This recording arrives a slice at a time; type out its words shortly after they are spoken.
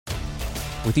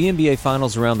With the NBA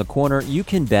Finals around the corner, you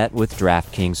can bet with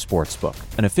DraftKings Sportsbook,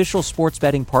 an official sports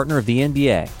betting partner of the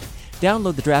NBA.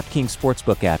 Download the DraftKings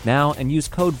Sportsbook app now and use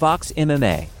code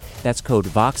VOXMMA. That's code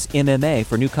VOXMMA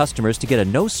for new customers to get a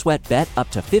no-sweat bet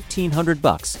up to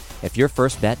 $1,500 if your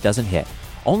first bet doesn't hit.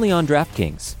 Only on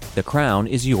DraftKings. The crown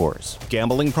is yours.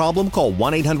 Gambling problem? Call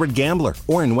 1-800-GAMBLER.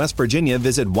 Or in West Virginia,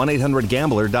 visit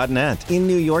 1-800-GAMBLER.net. In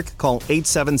New York, call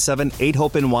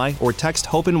 877-8-HOPE-NY or text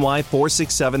HOPE-NY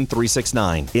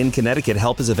 467-369. In Connecticut,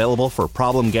 help is available for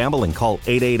problem gambling. Call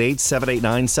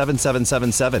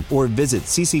 888-789-7777 or visit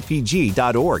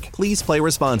ccpg.org. Please play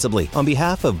responsibly. On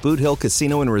behalf of Boot Hill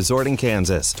Casino and Resort in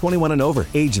Kansas, 21 and over.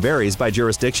 Age varies by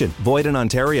jurisdiction. Void in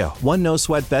Ontario. One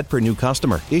no-sweat bet per new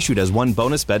customer. Issued as one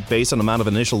bonus bet based on amount of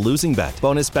initial losing bet.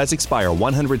 Bonus bets expire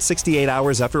 168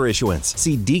 hours after issuance.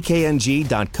 See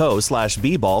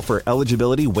dkng.co/bball for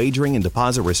eligibility, wagering, and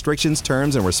deposit restrictions,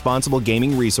 terms, and responsible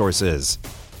gaming resources.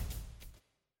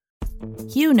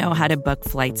 You know how to book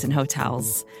flights and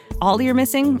hotels. All you're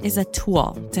missing is a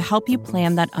tool to help you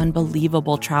plan that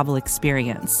unbelievable travel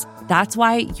experience. That's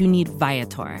why you need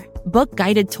Viator. Book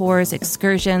guided tours,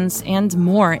 excursions, and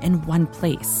more in one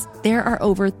place. There are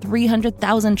over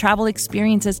 300,000 travel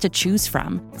experiences to choose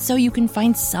from, so you can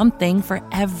find something for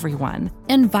everyone.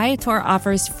 And Viator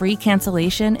offers free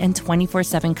cancellation and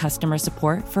 24/7 customer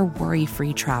support for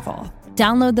worry-free travel.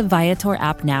 Download the Viator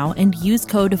app now and use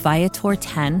code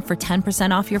Viator10 for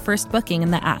 10% off your first booking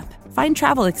in the app. Find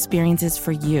travel experiences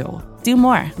for you. Do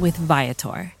more with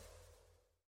Viator.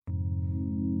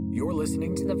 You're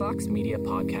listening to the Vox Media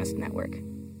Podcast Network.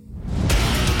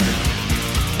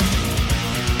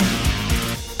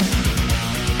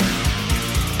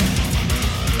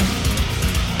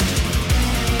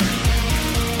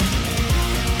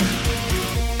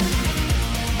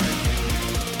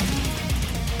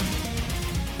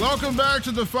 Welcome back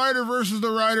to The Fighter versus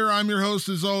the Writer. I'm your host,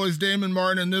 as always, Damon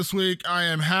Martin, and this week I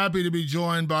am happy to be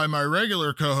joined by my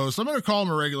regular co-host. I'm going to call him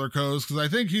a regular co-host because I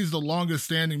think he's the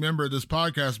longest-standing member of this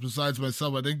podcast besides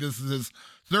myself. I think this is his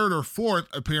third or fourth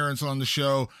appearance on the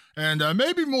show, and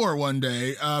maybe more one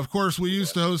day. Of course, we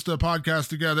used to host a podcast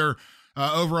together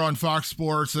over on Fox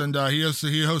Sports, and he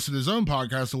hosted his own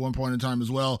podcast at one point in time as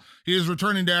well. He is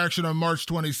returning to action on March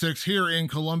 26th here in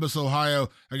Columbus, Ohio,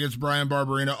 against Bryan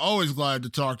Barberena. Always glad to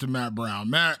talk to Matt Brown.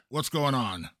 Matt, what's going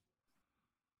on?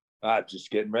 Just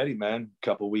getting ready, man.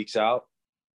 Couple weeks out,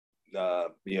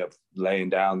 laying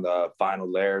down the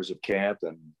final layers of camp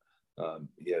and,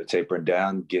 tapering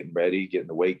down, getting ready, getting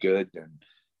the weight good, and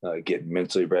getting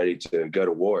mentally ready to go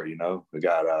to war. We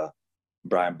got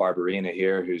Bryan Barberena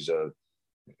here, who's a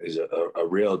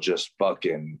real just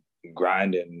fucking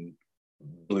grinding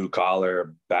blue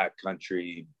collar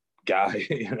backcountry guy.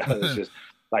 It's just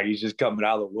like he's just coming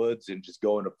out of the woods and just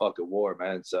going to fucking war,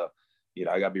 man. So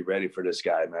I gotta be ready for this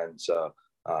guy, man. So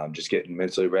just getting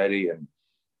mentally ready, and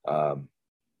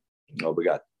we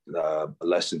got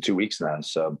less than 2 weeks now,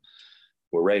 so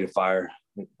we're ready to fire.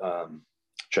 Trying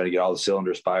to get all the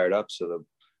cylinders fired up so that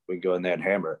we can go in there and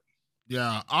hammer it.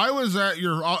 Yeah, I was at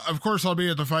your, of course I'll be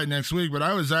at the fight next week, but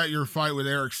I was at your fight with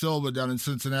Eric Silva down in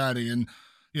Cincinnati. And,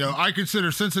 I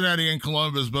consider Cincinnati and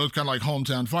Columbus both kind of like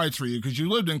hometown fights for you because you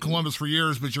lived in Columbus for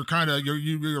years, but you're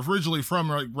originally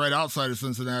from right outside of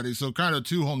Cincinnati. So kind of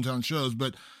two hometown shows,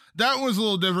 but that was a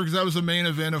little different because that was a main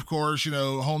event, of course,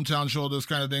 hometown show, those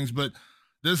kind of things. But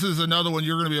this is another one.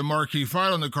 You're going to be a marquee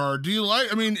fight on the card.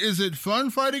 Is it fun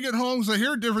fighting at home? Because I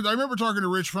hear different. I remember talking to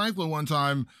Rich Franklin one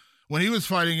time when he was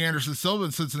fighting Anderson Silva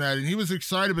in Cincinnati, and he was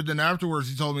excited, but then afterwards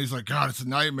he told me, he's like, God, it's a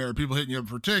nightmare. People hitting you up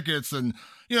for tickets, and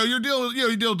you deal with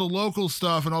the local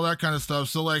stuff and all that kind of stuff.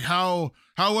 So like, how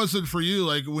was it for you?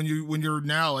 Like when you're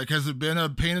now, like, has it been a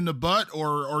pain in the butt,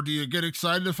 or do you get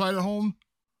excited to fight at home?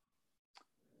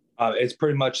 It's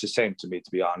pretty much the same to me, to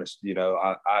be honest.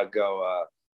 I go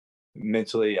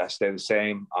mentally, I stay the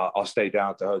same. I'll stay down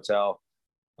at the hotel.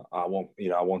 I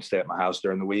won't stay at my house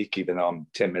during the week, even though I'm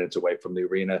 10 minutes away from the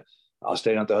arena. I'll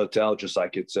stay at the hotel just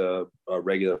like it's a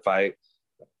regular fight.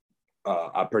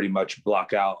 I pretty much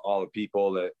block out all the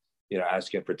people that,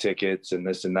 asking for tickets and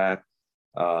this and that.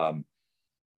 And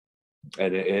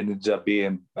it ends up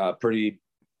being pretty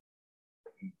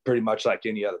much like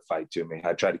any other fight to me.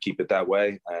 I try to keep it that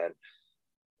way. And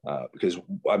because,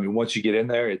 once you get in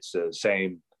there, it's the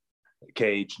same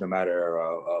cage, no matter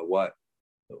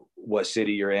what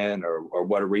city you're in or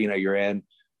what arena you're in.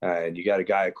 And you got a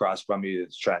guy across from you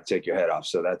that's trying to take your head off.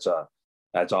 So that's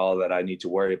all that I need to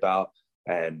worry about.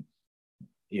 And,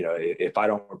 if I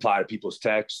don't reply to people's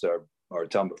texts or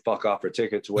tell them to fuck off for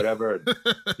tickets or whatever,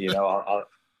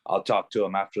 I'll talk to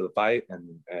them after the fight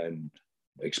and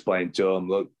explain to them,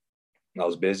 look, I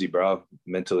was busy, bro.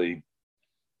 Mentally,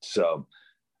 So,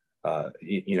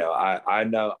 I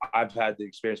know I've had the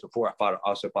experience before. I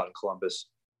also fought in Columbus,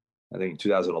 I think in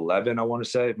 2011, I want to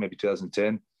say, maybe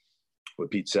 2010 with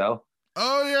Pete Sell.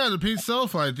 Oh yeah, the Pete Sell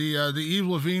fight, the Yves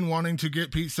Lavigne wanting to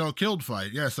get Pete Sell killed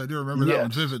fight. Yes, I do remember that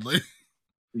one vividly.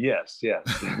 Yes. So,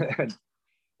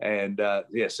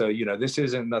 this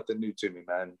isn't nothing new to me,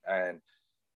 man.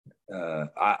 And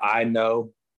I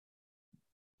know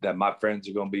that my friends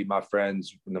are going to be my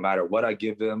friends no matter what I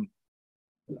give them.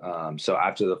 So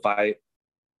after the fight,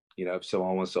 if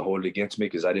someone wants to hold it against me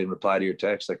because I didn't reply to your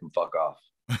text, they can fuck off.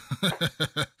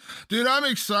 Dude, I'm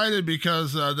excited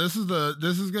because this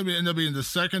is going to end up being the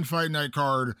second fight night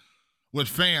card with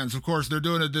fans. Of course, they're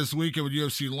doing it this weekend with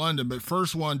UFC London, but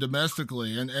first one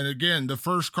domestically. And again, the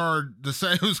first card,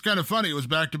 it was kind of funny. It was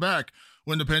back to back.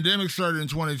 When the pandemic started in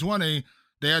 2020,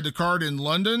 they had the card in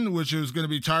London, which was going to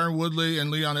be Tyron Woodley and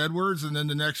Leon Edwards. And then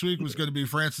the next week was going to be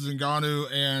Francis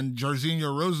Ngannou and Jairzinho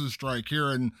Rozenstruik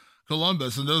here in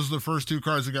Columbus. And those are the first two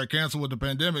cards that got canceled with the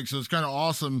pandemic. So it's kind of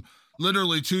awesome.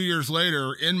 Literally 2 years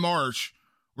later in March,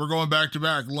 we're going back to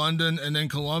back, London and then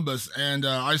Columbus. And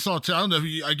I don't know if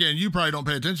you probably don't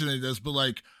pay attention to this, but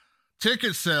like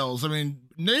ticket sales, I mean,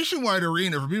 Nationwide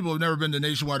Arena, for people who've never been to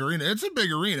Nationwide Arena, it's a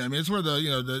big arena. I mean, it's where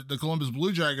the Columbus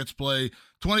Blue Jackets play,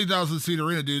 20,000 seat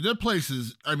arena, dude. That place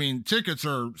is, I mean, tickets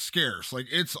are scarce. Like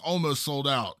it's almost sold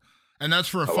out. And that's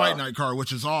for a fight night card,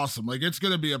 which is awesome. Like it's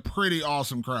going to be a pretty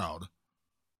awesome crowd.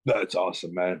 That's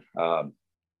awesome, man.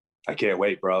 I can't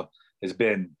wait, bro. It's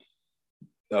been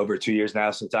over 2 years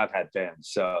now since I've had fans.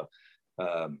 So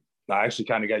I actually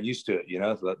kind of got used to it,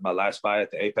 my last fight at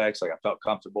the Apex, like I felt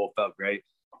comfortable, felt great.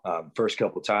 First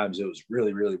couple of times it was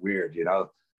really, really weird, when I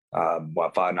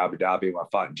fought in Abu Dhabi, when I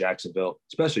fought in Jacksonville,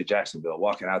 especially Jacksonville,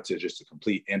 walking out to just a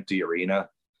complete empty arena.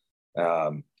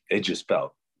 It just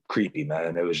felt creepy,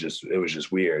 man. It was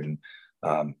just weird. And,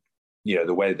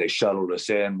 the way they shuttled us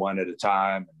in one at a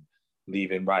time and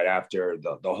leaving right after,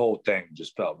 the whole thing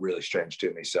just felt really strange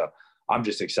to me. So I'm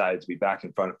just excited to be back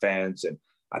in front of fans. And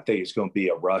I think it's going to be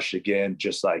a rush again,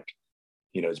 just like,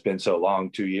 it's been so long,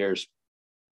 2 years.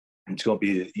 It's going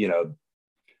to be,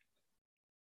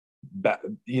 I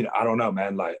don't know,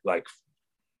 man, like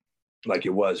it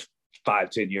was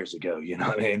 5-10 years ago, you know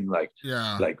what I mean? Like,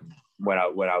 yeah, like when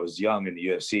I was young in the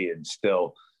UFC and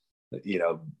still,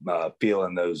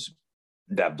 feeling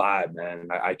that vibe, man.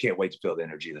 I can't wait to feel the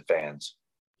energy of the fans.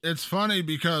 It's funny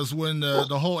because when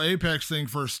the whole Apex thing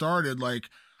first started, like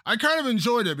I kind of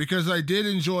enjoyed it because I did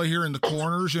enjoy hearing the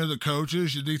corners, the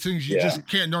coaches, these things you just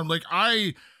can't normally.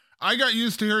 Like I got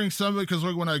used to hearing some of it because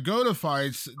like when I go to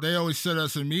fights, they always sit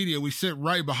us in media. We sit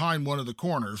right behind one of the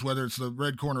corners, whether it's the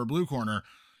red corner or blue corner.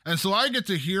 And so I get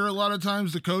to hear a lot of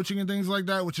times the coaching and things like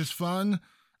that, which is fun.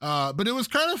 But it was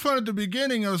kind of fun at the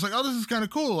beginning. I was like, oh, this is kind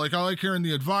of cool. Like I like hearing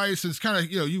the advice. It's kind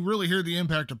of, you really hear the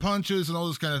impact of punches and all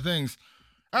those kind of things.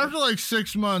 After like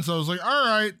 6 months, I was like, all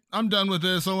right, I'm done with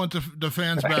this. I want the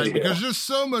fans back because there's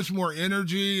so much more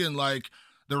energy and like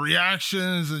the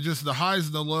reactions and just the highs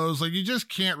and the lows. Like you just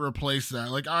can't replace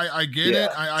that. Like I get it.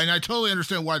 I totally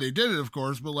understand why they did it, of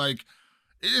course, but like,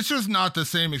 it's just not the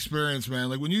same experience, man.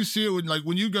 Like when you see it,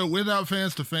 when you go without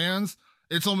fans to fans,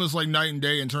 it's almost like night and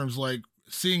day in terms of like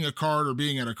seeing a card or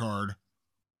being at a card.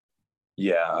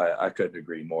 Yeah, I couldn't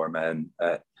agree more, man.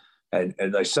 And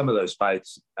like some of those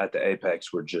fights at the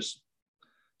Apex were just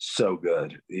so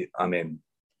good. I mean,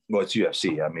 well, it's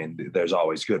UFC. I mean, there's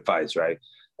always good fights, right?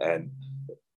 And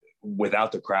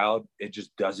without the crowd, it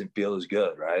just doesn't feel as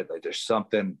good, right? Like there's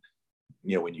something,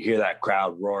 when you hear that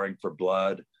crowd roaring for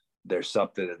blood, there's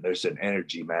an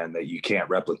energy, man, that you can't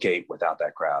replicate without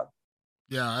that crowd.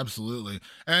 Yeah, absolutely.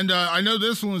 And I know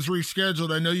this one was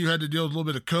rescheduled. I know you had to deal with a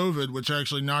little bit of COVID, which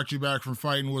actually knocked you back from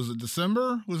fighting. Was it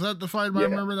December? Was that the fight, if I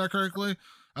remember that correctly?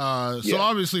 So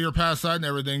obviously you're past that and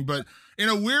everything, but in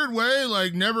a weird way,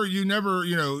 like you never,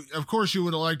 of course you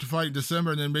would have liked to fight in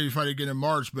December and then maybe fight again in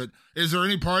March, but is there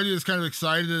any party that's kind of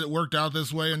excited that it worked out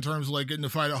this way in terms of like getting to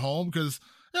fight at home? Because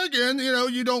again,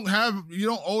 you don't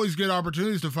always get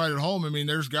opportunities to fight at home. I mean,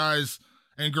 there's guys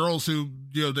and girls who,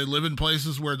 they live in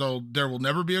places where there will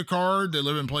never be a card. They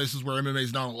live in places where MMA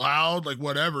is not allowed, like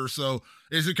whatever. So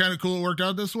is it kind of cool it worked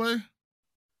out this way?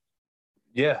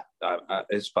 Yeah,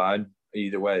 it's fine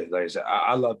either way. Like I said,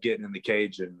 I love getting in the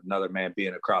cage and another man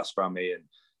being across from me and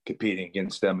competing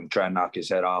against them and trying to knock his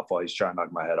head off while he's trying to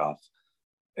knock my head off.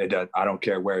 I don't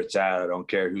care where it's at. I don't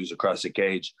care who's across the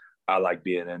cage. I like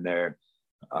being in there.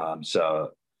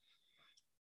 So,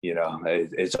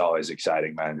 it's always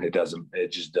exciting, man.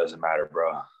 It just doesn't matter,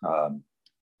 bro.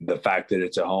 The fact that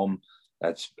it's at home,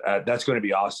 that's going to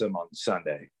be awesome on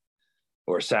Sunday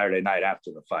or Saturday night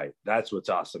after the fight. That's what's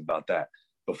awesome about that.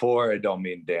 before, it don't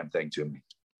mean a damn thing to me.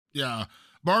 Yeah.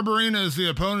 Barberena is the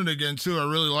opponent again, too. I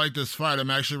really like this fight. I'm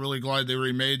actually really glad they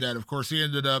remade that. Of course, he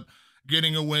ended up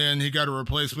getting a win. He got a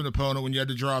replacement opponent when you had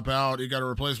to drop out. He got a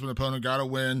replacement opponent, got a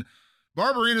win.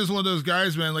 Barberena is one of those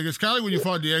guys, man. Like, it's kind of like when you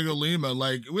fought Diego Lima.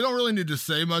 Like, we don't really need to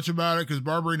say much about it because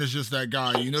Barberena is just that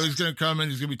guy. You know he's going to come in.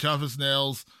 He's going to be tough as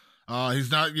nails.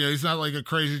 He's not like a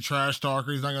crazy trash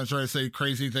talker. He's not going to try to say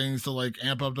crazy things to, like,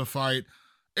 amp up the fight.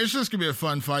 It's just going to be a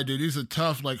fun fight, dude. He's a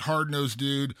tough, like, hard-nosed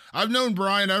dude. I've known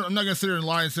Brian. I'm not going to sit here and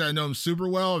lie and say I know him super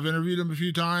well. I've interviewed him a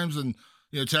few times and,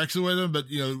 texted with him. But,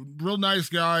 real nice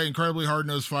guy, incredibly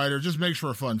hard-nosed fighter. Just makes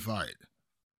for a fun fight.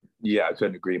 Yeah, I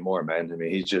couldn't agree more, man. I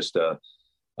mean, he's just a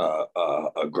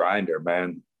grinder,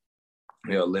 man.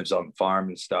 Lives on the farm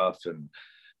and stuff and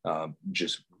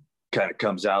just kind of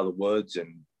comes out of the woods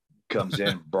and comes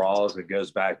in, brawls, and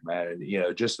goes back, man.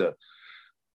 And, just a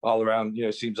all around,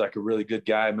 seems like a really good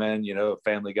guy, man, a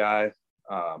family guy.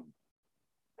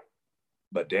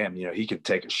 But damn, he can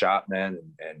take a shot, man.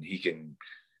 And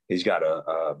he's got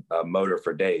a motor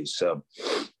for days. So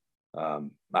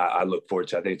I look forward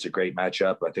to, I think it's a great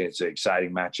matchup. I think it's an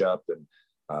exciting matchup. And,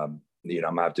 I'm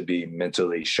gonna have to be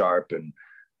mentally sharp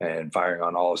and firing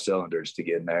on all cylinders to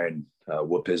get in there and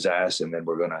whoop his ass. And then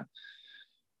we're going to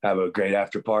have a great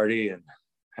after party and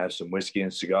have some whiskey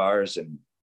and cigars and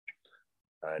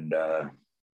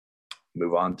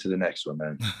move on to the next one,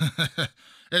 man.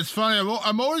 It's funny.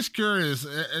 I'm always curious,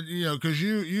 because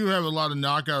you have a lot of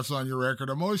knockouts on your record.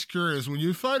 I'm always curious when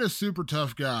you fight a super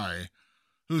tough guy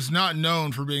who's not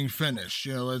known for being finished.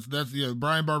 That's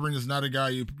Brian Barberena is not a guy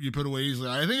you put away easily.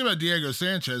 I think about Diego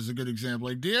Sanchez, a good example.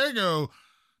 Like Diego,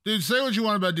 dude, say what you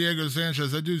want about Diego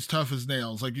Sanchez. That dude's tough as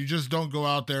nails. Like, you just don't go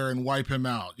out there and wipe him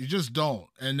out. You just don't.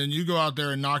 And then you go out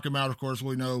there and knock him out. Of course,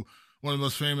 we know one of the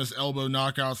most famous elbow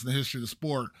knockouts in the history of the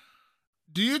sport.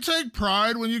 Do you take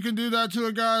pride when you can do that to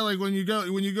a guy? Like when you go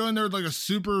in there with like a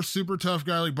super, super tough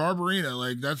guy like Barberena,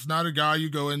 like that's not a guy you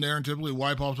go in there and typically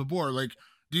wipe off the board. Like,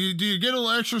 do you get a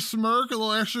little extra smirk, a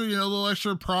little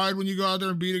extra pride when you go out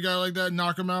there and beat a guy like that and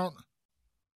knock him out?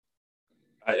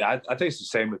 I think it's the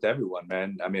same with everyone,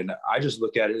 man. I mean, I just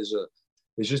look at it as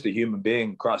it's just a human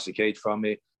being across the cage from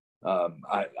me.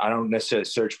 I don't necessarily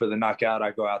search for the knockout.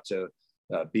 I go out to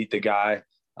beat the guy,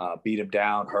 beat him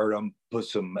down, hurt him, put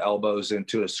some elbows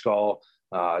into his skull.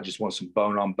 I just want some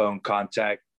bone-on-bone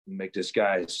contact, make this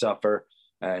guy suffer.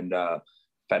 And if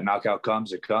that knockout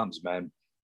comes, it comes, man.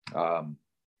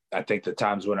 I think the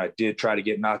times when I did try to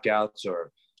get knockouts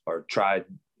or tried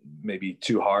maybe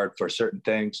too hard for certain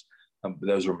things,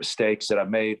 those were mistakes that I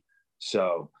made.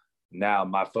 So now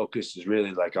my focus is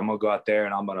really like, I'm going to go out there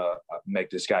and I'm going to make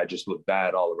this guy just look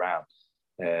bad all around.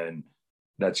 And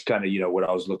that's kind of, what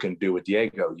I was looking to do with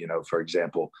Diego, for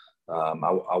example.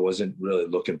 I wasn't really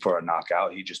looking for a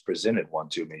knockout. He just presented one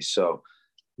to me. So,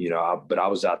 but I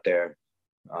was out there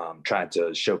trying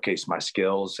to showcase my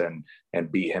skills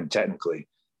and beat him technically.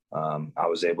 I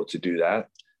was able to do that.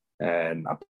 And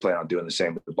I plan on doing the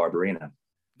same with Barberena.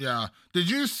 Yeah. Did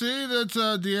you see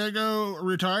that Diego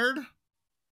retired?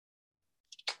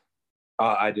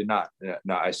 I did not.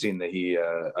 No, I seen that he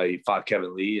fought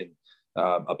Kevin Lee and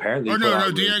apparently. Oh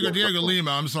no, Diego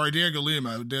Lima. I'm sorry, Diego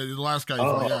Lima, the last guy.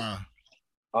 Oh. Yeah.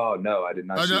 Oh no, I did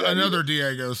not. See that another either.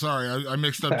 Diego. Sorry, I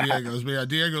mixed up Diegos, but yeah,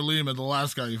 Diego Lima, the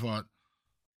last guy you fought.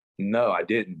 No, I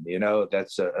didn't.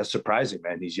 That's surprising,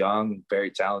 man. He's young,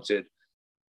 very talented.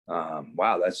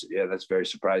 Wow, that's very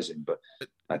surprising. But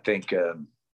I think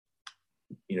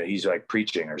he's like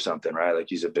preaching or something, right? Like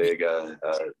he's a big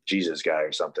Jesus guy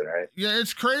or something, right? Yeah,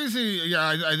 it's crazy.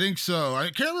 Yeah, I think so. I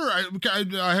can't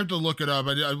remember. I have to look it up.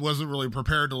 I wasn't really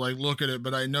prepared to like look at it,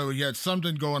 but I know he had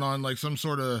something going on, like some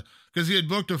sort of, because he had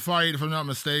booked a fight, if I'm not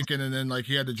mistaken, and then like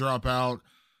he had to drop out.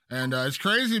 And it's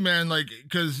crazy, man. Like,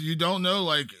 because you don't know,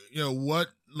 like, what,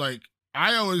 like,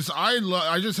 I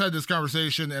just had this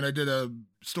conversation and I did a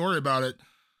story about it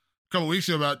a couple weeks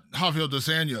ago about Rafael dos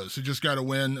Anjos, who just got a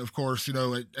win, of course, at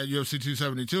UFC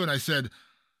 272. And I said,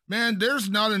 man, there's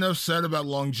not enough said about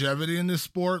longevity in this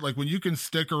sport. Like when you can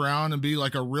stick around and be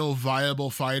like a real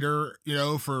viable fighter,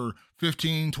 for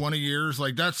 15, 20 years,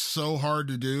 like that's so hard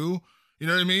to do. You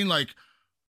know what I mean? Like,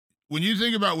 when you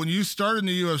think about when you started in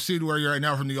the UFC to where you're right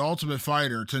now, from the Ultimate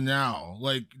Fighter to now,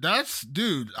 like that's,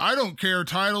 dude, I don't care,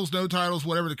 titles, no titles,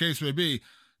 whatever the case may be.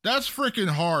 That's freaking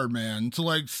hard, man, to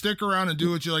like stick around and do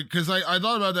what you like. Cause I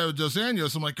thought about that with Dos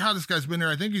Anjos. I'm like, God, this guy's been there.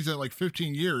 I think he's at like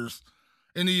 15 years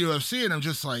in the UFC. And I'm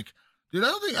just like, dude,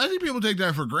 I think people take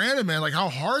that for granted, man. Like how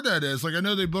hard that is. Like I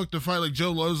know they booked a fight, like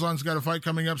Joe Lozon's got a fight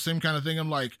coming up, same kind of thing. I'm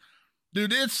like,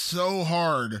 dude, it's so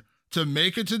hard to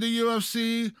make it to the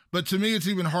UFC, but to me, it's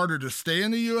even harder to stay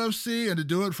in the UFC and to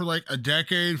do it for like a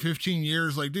decade, 15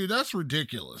 years. Like, dude, that's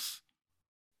ridiculous.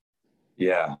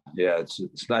 Yeah.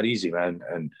 It's not easy, man.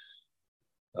 And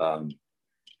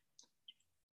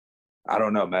I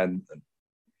don't know, man.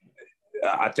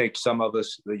 I think some of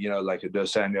us, like a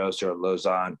Dos Anjos or a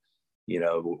Lauzon,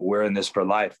 we're in this for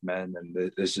life, man.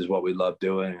 And this is what we love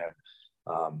doing.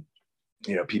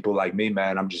 And, people like me,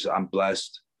 man, I'm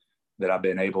blessed that I've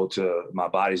been able to, my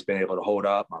body's been able to hold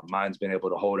up, my mind's been able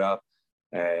to hold up.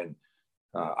 And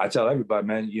I tell everybody,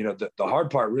 man, the hard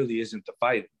part really isn't the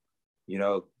fight.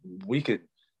 We could,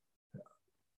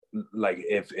 like,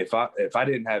 if I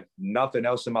didn't have nothing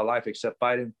else in my life except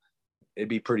fighting, it'd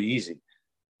be pretty easy.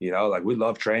 Like, we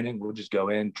love training. We'll just go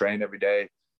in, train every day.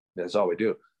 That's all we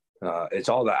do. It's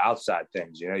all the outside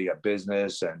things, you got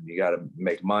business and you got to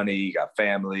make money, you got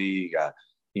family, you got,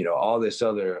 all these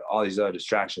other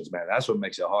distractions, man. That's what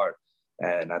makes it hard.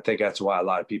 And I think that's why a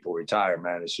lot of people retire,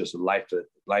 man. It's just life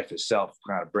itself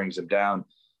kind of brings them down,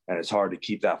 and it's hard to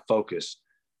keep that focus.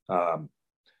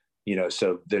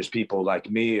 So there's people like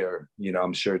me, or,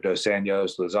 I'm sure Dos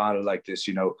Anjos, Lozano like this,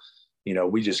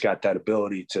 we just got that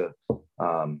ability to,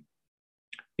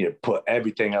 put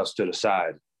everything else to the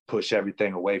side, push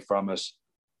everything away from us,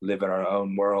 live in our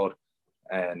own world,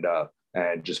 and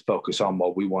just focus on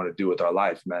what we want to do with our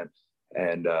life, man.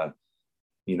 And, I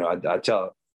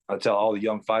tell all the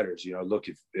young fighters, look,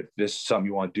 if this is something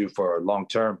you want to do for a long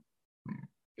term,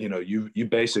 you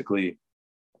basically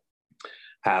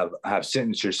have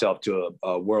sentenced yourself to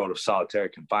a world of solitary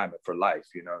confinement for life.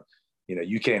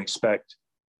 You can't expect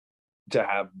to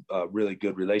have really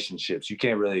good relationships. You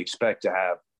can't really expect to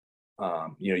have,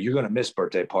 you're going to miss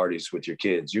birthday parties with your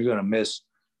kids. You're going to miss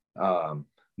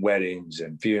weddings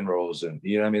and funerals, and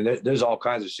there's all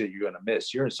kinds of shit you're going to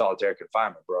miss. You're in solitary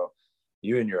confinement, bro.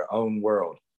 You're in your own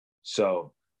world,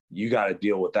 so you got to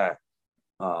deal with that.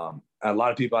 And a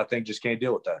lot of people, I think, just can't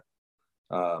deal with that.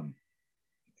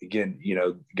 Again,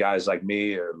 guys like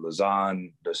me or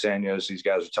Lauzon, Dos Anjos, these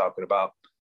guys are talking about,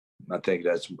 I think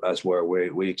that's where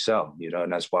we excel,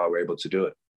 and that's why we're able to do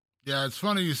it. Yeah, it's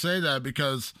funny you say that,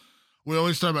 because we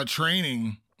always talk about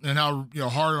training and how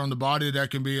hard on the body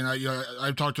that can be. And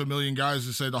I've talked to a million guys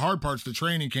who say the hard part's the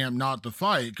training camp, not the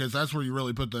fight, because that's where you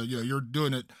really put the you're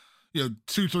doing it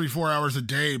 2, 3, 4 hours a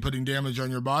day, putting damage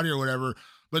on your body or whatever.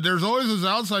 But there's always those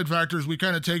outside factors we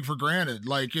kind of take for granted.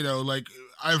 Like like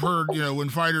I've heard when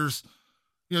fighters.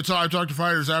 I've talked to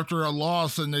fighters after a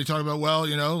loss, and they talk about, well,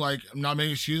 like, I'm not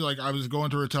making excuses, like I was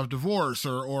going through a tough divorce,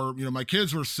 or my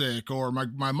kids were sick, or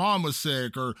my mom was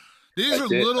sick, or these are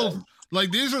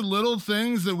little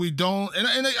things that we don't,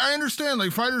 and I understand,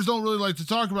 like, fighters don't really like to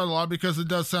talk about a lot because it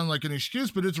does sound like an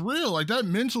excuse, but it's real. Like, that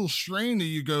mental strain that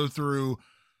you go through,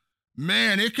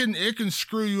 man, it can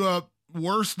screw you up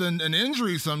worse than an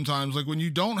injury sometimes. Like, when you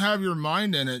don't have your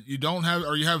mind in it, you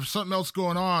have something else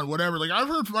going on, whatever. Like, I've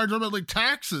heard fighters about, like,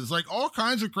 taxes, like, all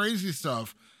kinds of crazy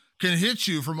stuff can hit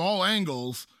you from all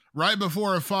angles right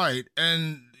before a fight.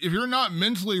 And if you're not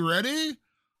mentally ready,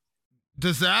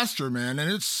 disaster, man.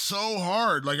 And it's so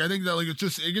hard. Like, I think that, like, it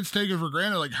gets taken for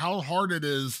granted, like, how hard it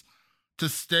is to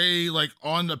stay, like,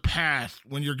 on the path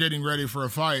when you're getting ready for a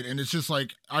fight. And it's just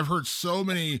like, I've heard so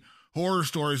many horror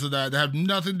stories of that have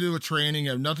nothing to do with training,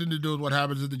 have nothing to do with what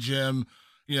happens at the gym.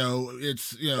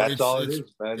 It's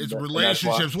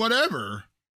relationships, whatever.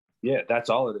 Yeah, that's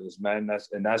all it is, man.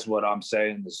 That's what I'm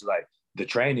saying. Is like, the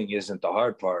training isn't the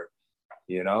hard part.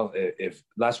 If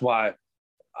that's why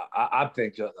I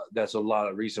think that's a lot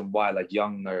of reason why, like,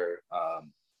 younger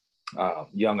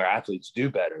athletes do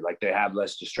better. Like, they have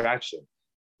less distraction.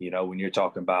 When you're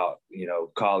talking about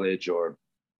college or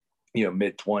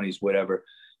mid-20s, whatever.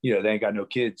 They ain't got no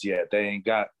kids yet. They ain't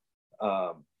got,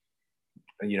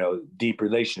 deep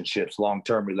relationships,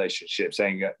 long-term relationships. They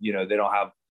ain't got, they don't have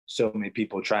so many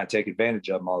people trying to take advantage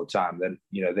of them all the time. Then,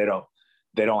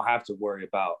 they don't have to worry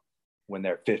about when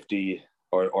they're 50,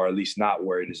 or at least not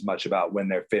worried as much about when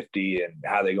they're 50 and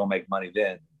how they gonna make money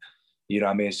then.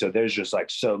 So there's just,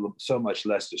 like, so much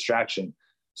less distraction,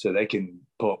 so they can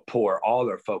pour all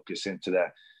their focus into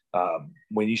that.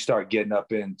 When you start getting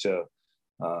up into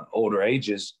older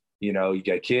ages, you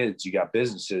got kids, you got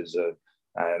businesses,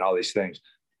 and all these things,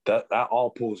 that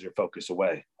all pulls your focus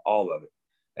away, all of it.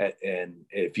 And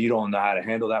if you don't know how to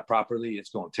handle that properly, it's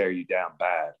going to tear you down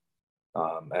bad.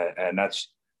 And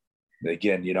that's,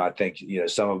 again, I think,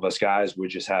 some of us guys, we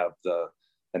just have the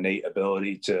innate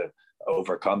ability to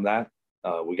overcome that.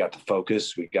 We got the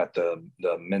focus, we got the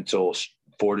mental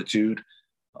fortitude,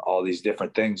 all these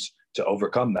different things to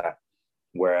overcome that.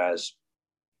 Whereas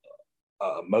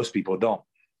most people don't.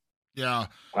 Yeah.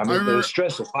 I mean, the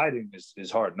stress of fighting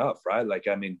is hard enough, right? Like,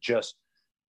 I mean, just,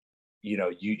 you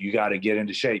know, you got to get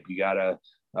into shape. You got to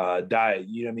diet.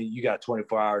 You know what I mean? You got a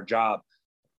 24-hour job.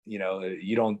 You know,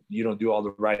 you don't do all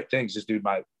the right things. This dude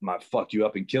might fuck you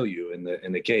up and kill you in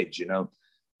the cage, you know,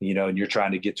 and you're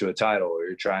trying to get to a title, or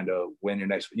you're trying to win your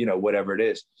next, you know, whatever it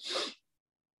is.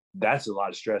 That's a lot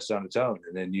of stress on its own.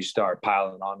 And then you start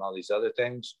piling on all these other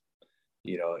things.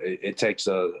 You know, it takes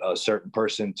a certain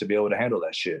person to be able to handle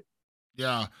that shit.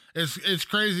 Yeah, it's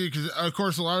crazy because, of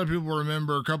course, a lot of people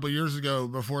remember a couple of years ago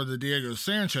before the Diego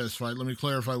Sanchez fight. Let me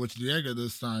clarify which Diego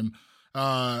this time.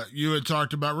 You had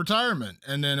talked about retirement.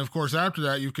 And then, of course, after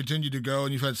that, you've continued to go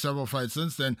and you've had several fights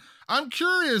since then. I'm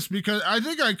curious because I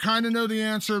think I kind of know the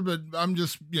answer, but I'm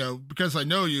just, you know, because I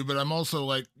know you, but I'm also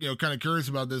like, you know, kind of curious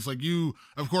about this. Like you,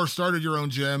 of course, started your own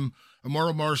gym,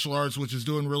 Immortal Martial Arts, which is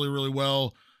doing really, really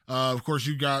well. Of course,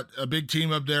 you got a big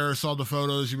team up there. I saw the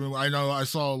photos. I know I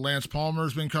saw Lance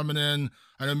Palmer's been coming in.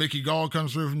 I know Mickey Gall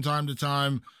comes through from time to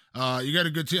time. You got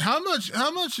a good team. How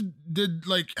much did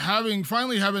like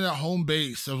finally having that home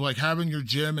base of like having your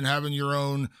gym and having your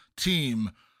own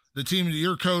team, the team that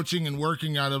you're coaching and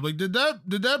working out of, like did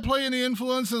that play any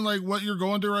influence in like what you're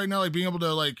going through right now? Like being able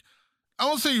to like, I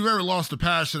won't say you've ever lost the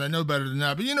passion. I know better than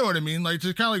that, but you know what I mean? Like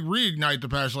to kind of like reignite the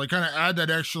passion, like kind of add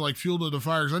that extra like fuel to the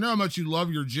fire. Cause I know how much you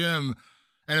love your gym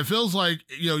and it feels like,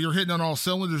 you know, you're hitting on all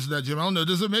cylinders in that gym. I don't know.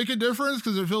 Does it make a difference?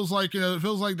 Cause it feels like, you know, it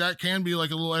feels like that can be like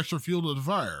a little extra fuel to the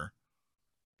fire.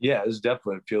 Yeah, it's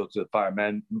definitely fuel to the fire,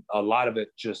 man. A lot of it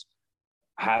just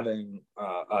having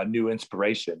a new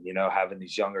inspiration, you know, having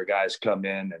these younger guys come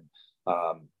in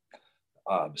and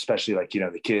especially like, you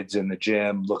know, the kids in the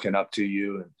gym looking up to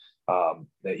you and,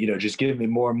 you know, just giving me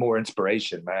more and more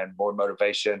inspiration, man, more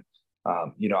motivation.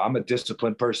 You know, I'm a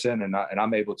disciplined person and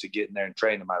I'm able to get in there and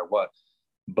train no matter what.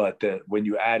 But when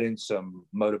you add in some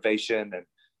motivation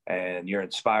and you're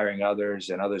inspiring others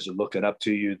and others are looking up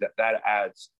to you, that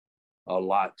adds a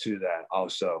lot to that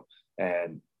also.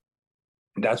 And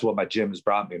that's what my gym has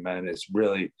brought me, man. It's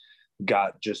really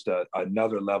got just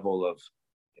another level of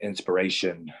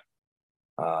inspiration.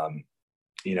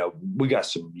 You know, we got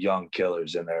some young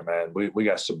killers in there, man. We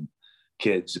got some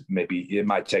kids, maybe it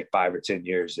might take 5 or 10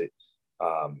 years that,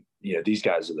 you know, these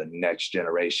guys are the next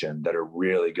generation that are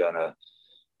really going to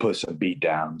put some beat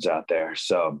downs out there.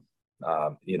 So,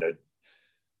 you know,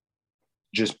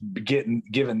 just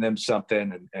giving them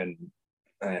something and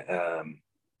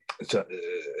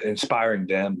inspiring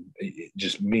them, it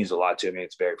just means a lot to me.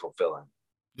 It's very fulfilling.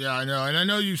 Yeah, I know. And I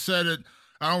know you said it,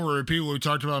 I don't want to repeat what we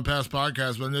talked about in past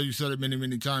podcasts, but I know you said it many,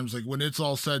 many times. Like when it's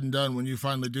all said and done, when you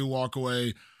finally do walk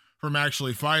away from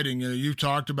actually fighting, you know, you've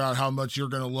talked about how much you're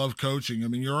going to love coaching. I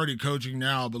mean, you're already coaching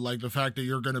now, but like the fact that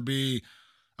you're going to be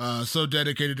so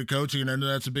dedicated to coaching, and I know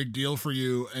that's a big deal for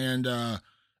you. And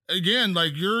again,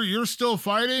 like you're still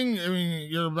fighting. I mean,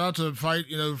 you're about to fight,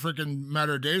 you know, freaking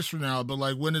matter of days from now. But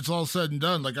like when it's all said and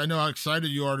done, like I know how excited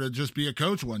you are to just be a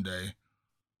coach one day.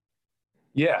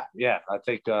 Yeah. I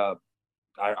think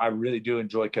I really do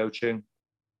enjoy coaching.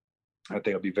 I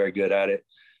think I'll be very good at it.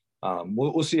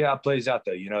 We'll see how it plays out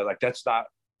though. You know, like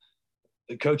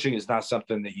coaching is not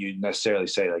something that you necessarily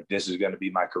say like, this is going to be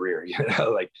my career. You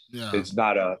know, like it's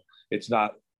not,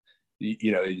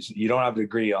 you know, you don't have a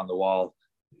degree on the wall,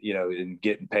 you know, and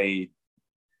getting paid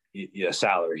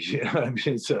salary, you know what I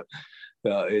mean? So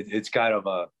it's kind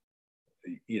of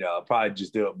you know, I'll probably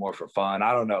just do it more for fun.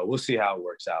 I don't know. We'll see how it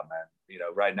works out, man. You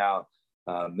know, right now,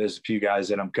 there's a few guys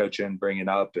that I'm coaching, bringing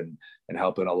up and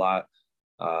helping a lot.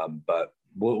 But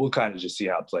we'll kind of just see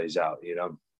how it plays out, you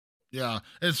know? Yeah.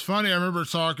 It's funny. I remember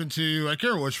talking to you, I can't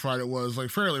remember which fight it was, like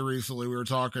fairly recently. We were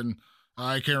talking,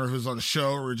 I can't remember if it was on a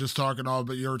show or we were just talking all,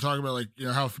 but you were talking about like, you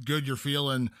know, how good you're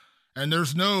feeling. And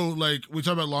there's no, like, we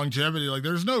talk about longevity, like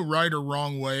there's no right or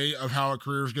wrong way of how a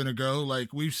career is going to go.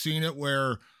 Like we've seen it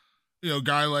where, you know, a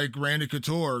guy like Randy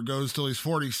Couture goes till he's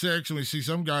 46 and we see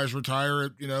some guys retire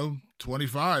at, you know,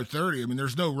 25, 30. I mean,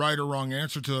 there's no right or wrong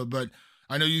answer to it, but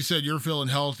I know you said you're feeling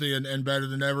healthy and better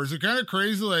than ever. Is it kind of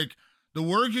crazy? Like the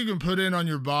work you can put in on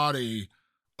your body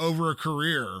over a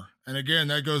career. And again,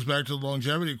 that goes back to the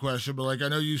longevity question, but like, I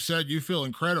know you said you feel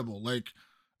incredible. Like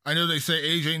I know they say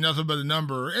age ain't nothing but a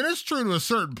number, and it's true to a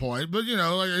certain point, but you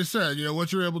know, like I said, you know,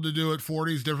 what you're able to do at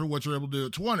 40 is different what you're able to do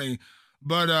at 20.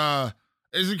 But,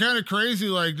 is it kind of crazy,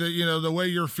 like that, you know, the way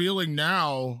you're feeling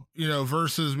now, you know,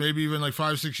 versus maybe even like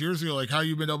 5-6 years ago, like how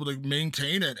you've been able to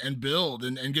maintain it and build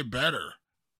and get better?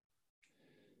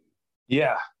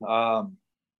 Yeah.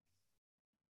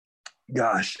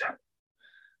 Gosh,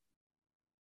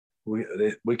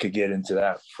 we could get into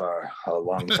that for a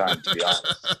long time, to be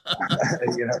honest.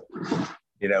 You know,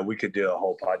 You know, we could do a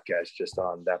whole podcast just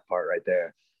on that part right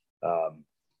there.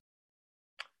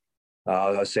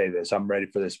 I'll say this: I'm ready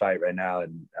for this fight right now,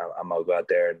 and I'm gonna go out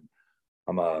there and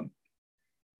I'm gonna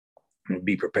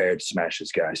be prepared to smash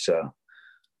this guy. So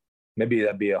maybe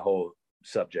that'd be a whole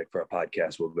subject for a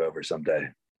podcast we'll go over someday.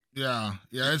 Yeah,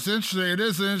 it's interesting. It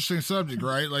is an interesting subject,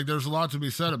 right? Like, there's a lot to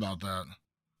be said about that.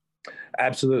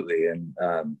 Absolutely, and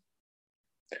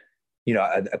you know,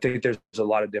 I think there's a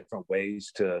lot of different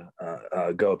ways to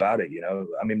go about it. You know,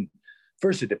 I mean,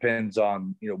 first it depends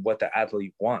on, you know, what the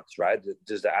athlete wants, right?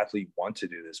 Does the athlete want to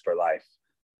do this for life?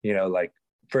 You know, like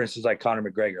for instance, like Conor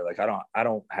McGregor, like I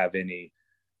don't have any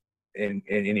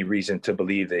reason to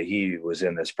believe that he was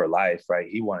in this for life, right?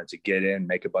 He wanted to get in,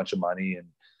 make a bunch of money,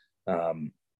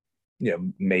 and you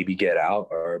know, maybe get out,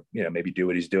 or you know, maybe do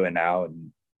what he's doing now.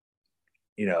 And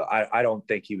you know, I don't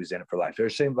think he was in it for life.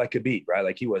 There's same like Khabib, right?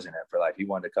 Like he wasn't in it for life. He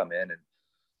wanted to come in and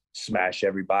smash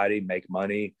everybody, make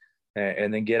money,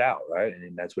 and then get out, right?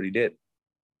 And that's what he did.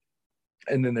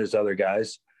 And then there's other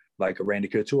guys like a Randy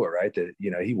Couture, right? That,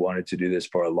 you know, he wanted to do this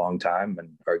for a long time,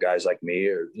 and or guys like me,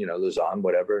 or, you know, Luzon,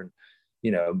 whatever, and,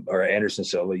 you know, or Anderson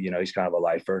Silva, you know, he's kind of a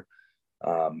lifer.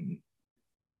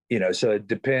 You know, so it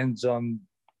depends on,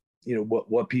 you know,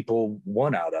 what people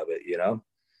want out of it, you know?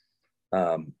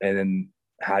 And then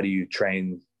how do you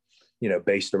train, you know,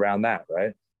 based around that,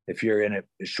 right? If you're in a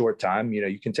short time, you know,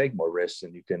 you can take more risks,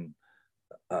 and you can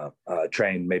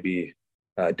train maybe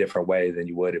a different way than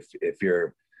you would if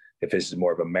this is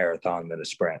more of a marathon than a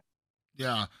sprint.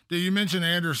 Yeah. You mentioned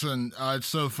Anderson. It's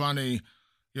so funny.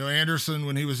 You know, Anderson,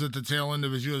 when he was at the tail end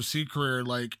of his UFC career,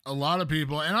 like a lot of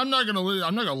people, and I'm not gonna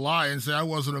lie and say I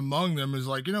wasn't among them, is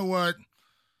like, you know what?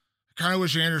 I kind of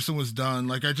wish Anderson was done.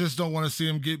 Like, I just don't want to see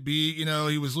him get beat. You know,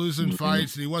 he was losing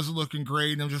fights and he wasn't looking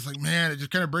great. And I'm just like, man, it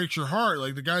just kind of breaks your heart.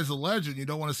 Like, the guy's a legend. You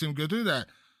don't want to see him go through that.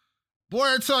 Boy,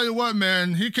 I tell you what,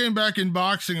 man, he came back in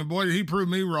boxing, and boy, did he prove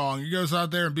me wrong. He goes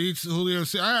out there and beats Julio.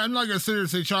 I'm not going to sit here and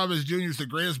say Chavez Jr. is the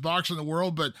greatest boxer in the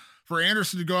world, but for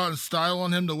Anderson to go out and style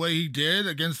on him the way he did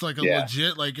against like a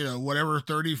legit, like, you know, whatever,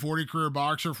 30, 40 career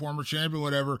boxer, former champion,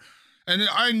 whatever. And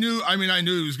I knew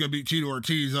he was going to beat Tito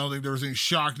Ortiz. I don't think there was any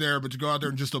shock there, but to go out there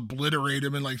and just obliterate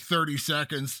him in like 30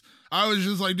 seconds, I was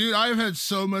just like, dude, I've had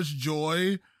so much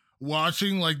joy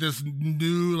watching like this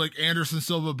new like Anderson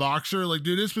Silva boxer. Like,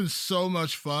 dude, it's been so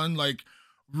much fun, like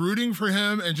rooting for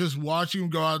him and just watching him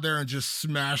go out there and just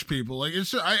smash people. Like,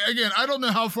 it's just, I don't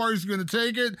know how far he's going to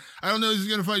take it. I don't know if he's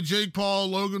going to fight Jake Paul,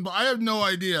 Logan, but I have no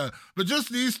idea. But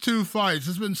just these two fights,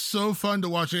 it's been so fun to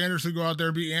watch Anderson go out there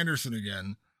and be Anderson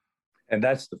again. And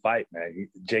that's the fight, man.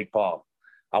 Jake Paul.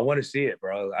 I want to see it,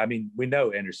 bro. I mean, we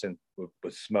know Anderson would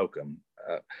smoke him,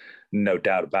 no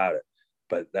doubt about it.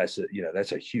 But that's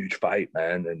a huge fight,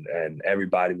 man, and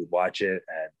everybody would watch it.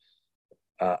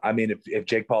 And I mean, if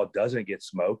Jake Paul doesn't get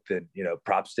smoked, then, you know,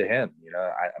 props to him. You know,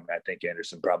 I think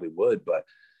Anderson probably would, but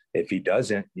if he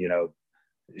doesn't, you know,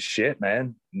 shit,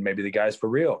 man, maybe the guy's for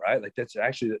real, right? Like, that's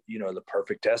actually, you know, the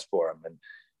perfect test for him,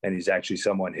 and he's actually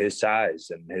someone his size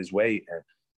and his weight, and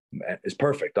it's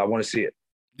perfect. I want to see it.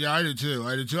 Yeah, I did too.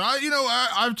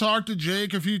 I've talked to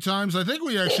Jake a few times. I think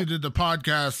we actually did the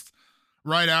podcast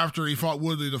right after he fought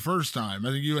Woodley the first time. I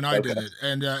think you and I did it,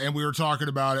 and we were talking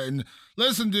about it. And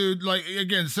listen, dude, like,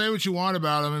 again, say what you want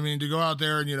about him. I mean, to go out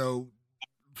there and, you know,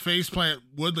 face plant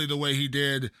Woodley the way he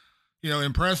did, you know,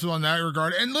 impressive on that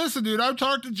regard. And listen, dude, I've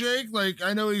talked to Jake. Like,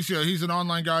 I know he's an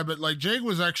online guy, but like, Jake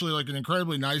was actually like an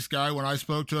incredibly nice guy when I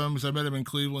spoke to him, because I met him in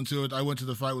Cleveland too. I went to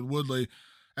the fight with Woodley,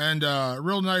 and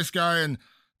real nice guy. And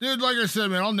dude, like I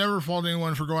said, man, I'll never fault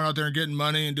anyone for going out there and getting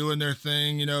money and doing their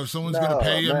thing. You know, if someone's going to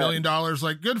pay you $1 million,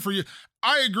 like, good for you.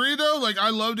 I agree, though. Like, I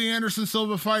love the Anderson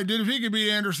Silva fight. Dude, if he could beat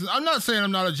Anderson, I'm not saying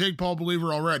I'm not a Jake Paul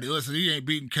believer already. Listen, he ain't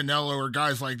beating Canelo or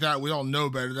guys like that. We all know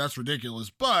better. That's ridiculous.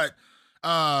 But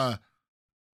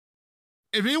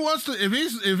if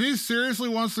he seriously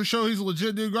wants to show he's a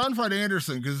legit dude, go out and fight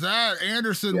Anderson, because that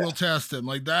Anderson will test him.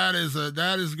 Like, that is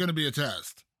going to be a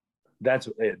test. That's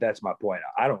my point.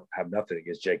 I don't have nothing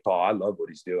against Jake Paul. I love what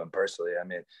he's doing personally. I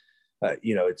mean,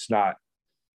 you know, it's not,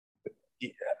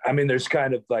 I mean, there's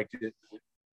kind of like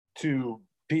two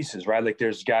pieces, right? Like,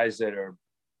 there's guys that are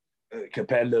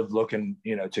competitive, looking,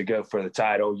 you know, to go for the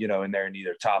title, you know, and they're in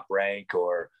either Top Rank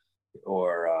or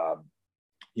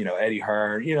you know, Eddie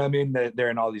Hearn, you know what I mean? They're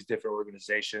in all these different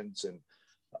organizations, and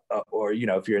or, you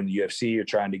know, if you're in the UFC, you're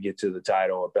trying to get to the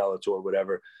title, or Bellator, or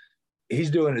whatever.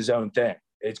 He's doing his own thing.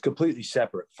 It's completely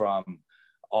separate from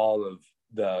all of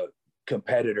the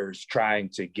competitors trying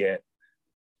to get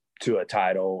to a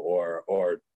title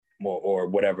or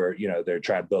whatever, you know, they're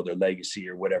trying to build their legacy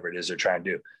or whatever it is they're trying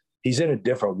to do. He's in a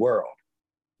different world.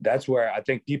 that's where I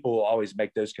think people will always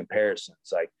make those comparisons.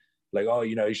 Like, oh,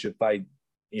 you know, you should fight,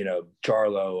 you know,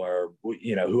 Charlo or,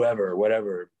 you know, whoever,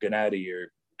 whatever, Gennady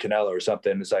or Canelo or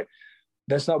something. It's like,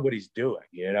 that's not what he's doing.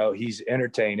 You know, he's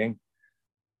entertaining.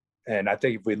 And I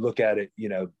think if we look at it, you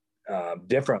know,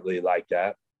 differently like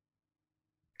that,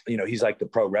 you know, he's like the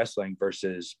pro wrestling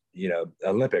versus, you know,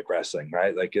 Olympic wrestling,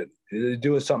 right? Like they're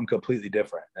doing something completely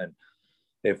different. And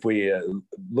if we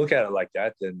look at it like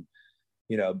that, then,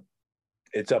 you know,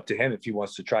 it's up to him if he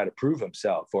wants to try to prove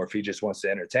himself or if he just wants to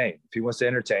entertain. If he wants to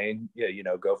entertain, yeah, you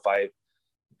know, go fight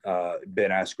Ben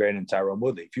Askren and Tyron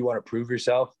Woodley. If you want to prove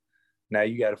yourself, now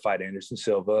you got to fight Anderson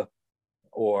Silva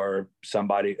or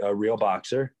somebody, a real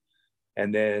boxer.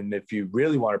 And then if you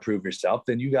really want to prove yourself,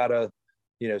 then you got to,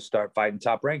 you know, start fighting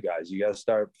top ranked guys. You got to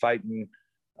start fighting,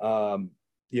 you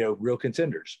know, real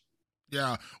contenders.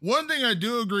 Yeah. One thing I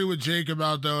do agree with Jake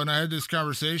about, though, and I had this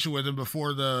conversation with him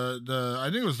before I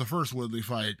think it was the first Woodley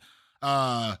fight.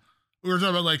 We were talking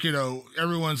about, like, you know,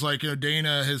 everyone's like, you know,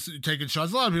 Dana has taken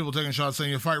shots. A lot of people taking shots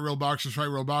saying, you fight real boxers, fight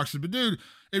real boxers. But, dude,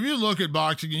 if you look at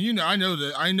boxing, and you know, I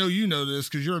know you know this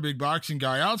because you're a big boxing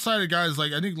guy. Outside of guys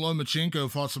like, I think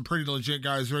Lomachenko fought some pretty legit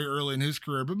guys very early in his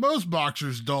career, but most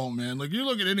boxers don't, man. Like, you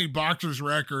look at any boxer's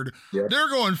record, they're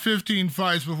going 15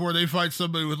 fights before they fight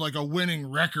somebody with like a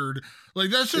winning record.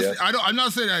 Like, that's just, I'm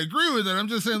not saying I agree with it. I'm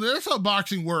just saying that's how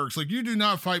boxing works. Like, you do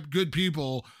not fight good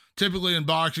people typically in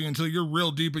boxing until you're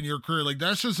real deep in your career. Like,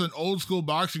 that's just an old school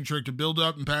boxing trick to build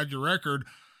up and pad your record.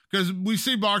 Because we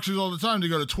see boxers all the time to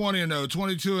go to 20-0,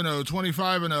 22-0,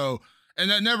 25-0, and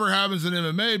that never happens in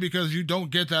MMA because you don't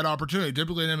get that opportunity.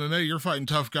 Typically in MMA, you're fighting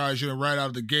tough guys, you know, right out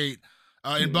of the gate.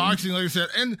 In boxing, like I said,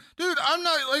 and dude, I'm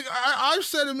not like I've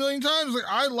said a million times, like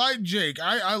I like Jake,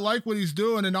 I like what he's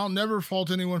doing, and I'll never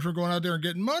fault anyone for going out there and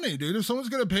getting money, dude. If someone's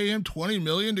gonna pay him $20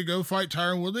 million to go fight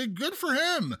Tyron Woodley, good for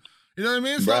him. You know what I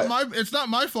mean? It's not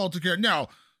my fault to care. Now,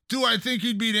 do I think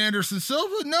he'd beat Anderson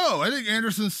Silva? No, I think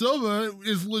Anderson Silva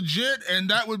is legit, and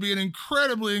that would be an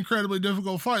incredibly, incredibly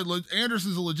difficult fight.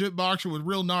 Anderson's a legit boxer with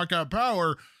real knockout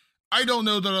power. I don't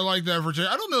know that I like that for Jay.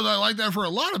 I don't know that I like that for a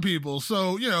lot of people.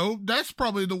 So, you know, that's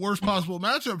probably the worst possible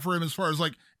matchup for him as far as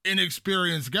like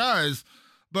inexperienced guys.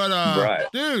 But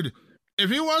dude, if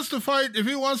he wants to fight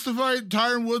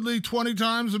Tyron Woodley 20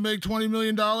 times and make $20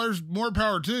 million, more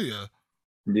power to you.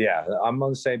 Yeah, I'm on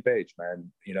the same page,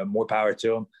 man. You know, more power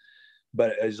to him.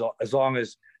 But as long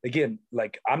as, again,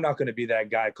 like, I'm not going to be that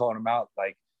guy calling him out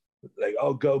like,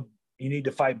 oh, go, you need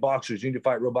to fight boxers. You need to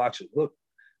fight real boxers. Look,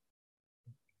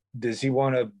 does he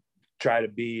want to try to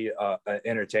be an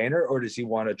entertainer, or does he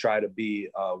want to try to be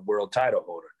a world title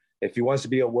holder? If he wants to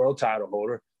be a world title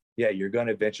holder, yeah, you're going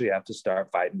to eventually have to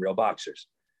start fighting real boxers.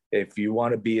 If you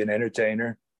want to be an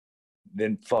entertainer,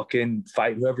 then fucking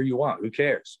fight whoever you want. Who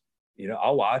cares? You know,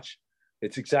 I'll watch.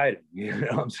 It's exciting. You know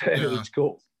what I'm saying? Yeah. It's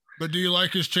cool. But do you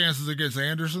like his chances against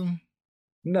Anderson?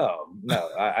 No.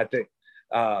 I think,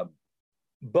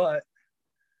 but,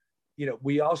 you know,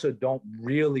 we also don't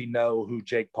really know who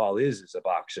Jake Paul is as a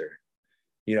boxer.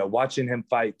 You know, watching him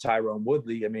fight Tyron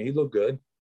Woodley, I mean, he looked good.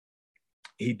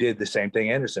 He did the same thing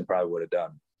Anderson probably would have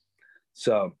done.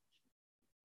 So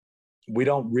we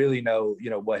don't really know,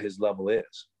 you know, what his level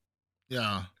is.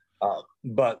 Yeah.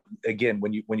 But again,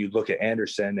 when you look at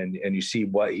Anderson and you see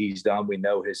what he's done, we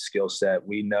know his skill set.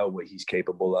 We know what he's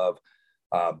capable of.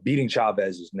 Beating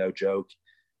Chavez is no joke,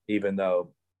 even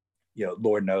though, you know,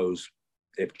 Lord knows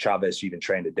if Chavez even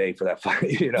trained a day for that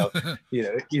fight. you know,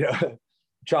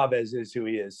 Chavez is who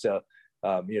he is. So,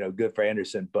 you know, good for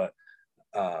Anderson. But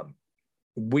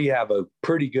we have a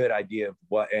pretty good idea of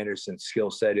what Anderson's skill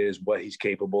set is, what he's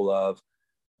capable of.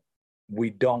 We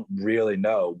don't really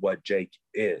know what Jake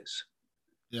is.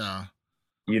 Yeah.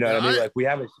 You know what I mean? Like we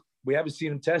haven't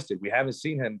seen him tested. We haven't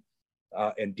seen him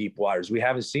in deep waters. We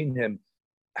haven't seen him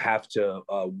have to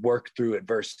work through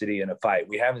adversity in a fight.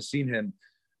 We haven't seen him,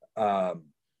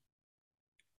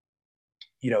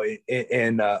 you know,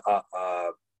 in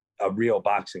a real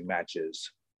boxing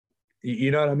matches.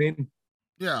 You know what I mean?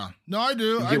 Yeah. No, I do.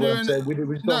 You get what I'm saying? We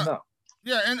just don't know.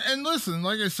 Yeah. And listen,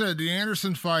 like I said, the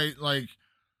Anderson fight, like,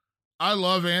 I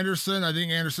love Anderson. I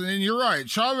think Anderson, and you're right.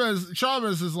 Chavez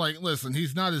is like, listen,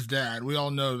 he's not his dad. We all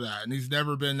know that. And he's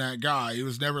never been that guy. He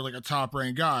was never like a top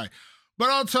ranked guy. But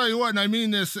I'll tell you what, and I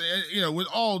mean this, you know, with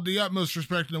all the utmost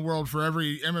respect in the world for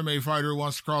every MMA fighter who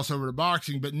wants to cross over to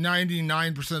boxing, but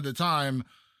 99% of the time,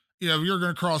 you know, if you're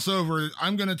going to cross over,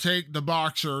 I'm going to take the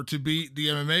boxer to beat the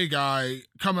MMA guy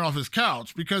coming off his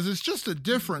couch because it's just a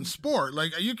different sport.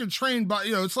 Like, you can train by,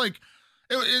 you know, it's like,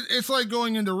 it's like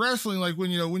going into wrestling, like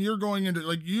when you're going into,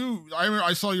 like,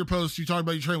 I saw your post, you talked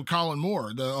about you trained with Colin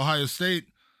Moore, the Ohio State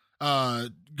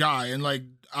guy. And like,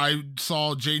 I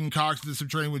saw Jaden Cox did some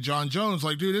training with John Jones.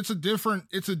 Like, dude, it's a different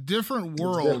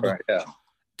world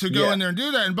to go in there and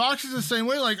do that. And boxing's the same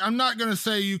way. Like, I'm not going to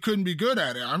say you couldn't be good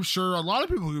at it. I'm sure a lot of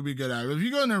people could be good at it. If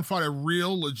you go in there and fight a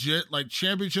real, legit, like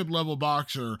championship level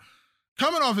boxer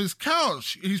coming off his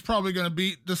couch, he's probably going to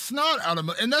beat the snot out of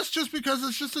him. And that's just because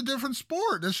it's just a different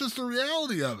sport. That's just the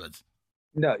reality of it.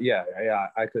 No, yeah,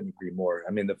 I couldn't agree more.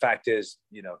 I mean, the fact is,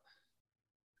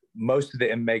 most of the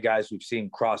MMA guys we've seen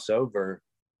cross over,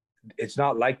 it's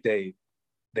not like they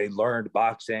learned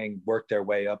boxing, worked their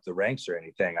way up the ranks or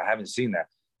anything. I haven't seen that.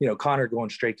 Conor going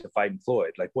straight to fighting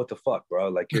Floyd. Like, what the fuck, bro?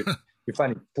 Like, you're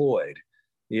fighting Floyd.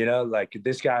 Like,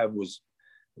 this guy was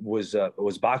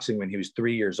boxing when he was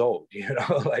 3 years old.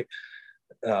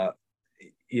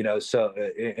 So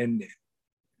and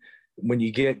when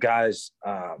you get guys,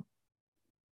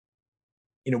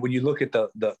 when you look at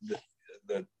the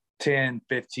 10,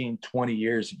 15, 20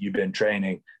 years that you've been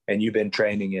training, and you've been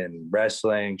training in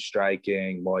wrestling,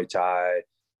 striking, Muay Thai,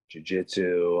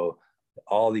 jiu-jitsu,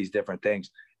 all these different things.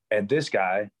 And this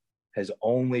guy has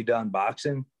only done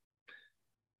boxing,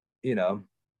 you're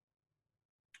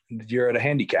at a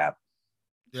handicap.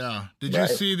 Yeah. Did you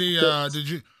see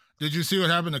did you see what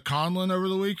happened to Conlon over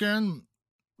the weekend?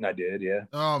 I did, yeah.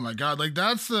 Oh my God. Like,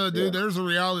 that's dude, there's a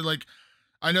reality. Like,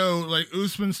 I know, like,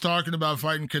 Usman's talking about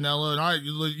fighting Canelo, and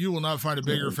you will not find a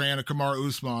bigger fan of Kamaru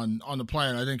Usman on the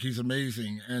planet. I think he's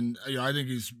amazing, and I think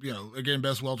he's again,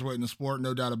 best welterweight in the sport,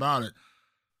 no doubt about it.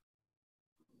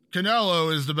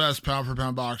 Canelo is the best pound for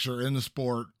pound boxer in the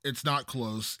sport. It's not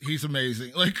close. He's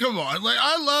amazing. Like, come on. Like,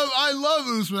 I love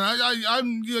Usman.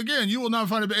 I'm again, you will not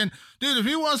find a, and dude, if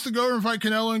he wants to go over and fight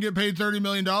Canelo and get paid $30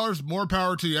 million, more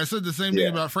power to you. I said the same thing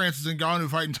about Francis Ngannou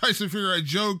fighting Tyson Fury. I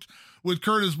joked with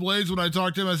Curtis Blades when I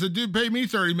talked to him. I said, dude, pay me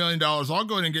 $30 million. I'll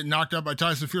go ahead and get knocked out by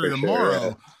Tyson Fury tomorrow. Sure,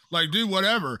 yeah. Like, dude,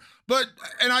 whatever. But,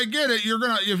 and I get it.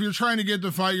 If you're trying to get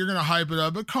the fight, you're going to hype it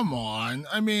up. But come on.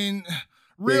 I mean,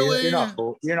 really?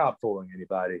 You're not fooling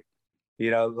anybody.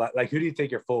 Like, who do you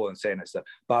think you're fooling saying that stuff?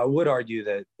 But I would argue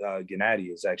that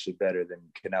Gennady is actually better than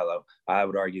Canelo. I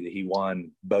would argue that he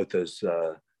won both those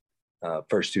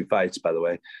first two fights, by the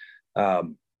way.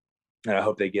 And I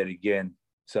hope they get it again.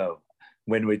 So,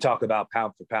 when we talk about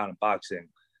pound for pound in boxing,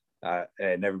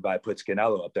 and everybody puts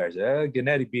Canelo up there, I say,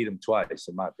 Gennady beat him twice,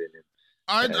 in my opinion.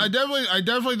 I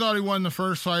definitely thought he won the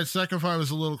first fight. Second fight was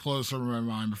a little closer in my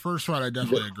mind. The first fight, I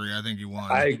definitely agree. I think he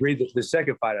won. I agree that the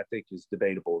second fight, I think, is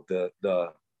debatable.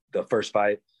 The first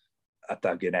fight, I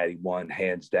thought Gennady won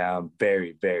hands down,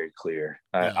 very, very clear.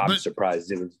 I'm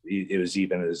surprised it was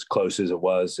even as close as it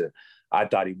was. I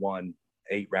thought he won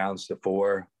 8 rounds to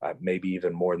 4, maybe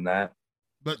even more than that.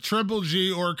 But Triple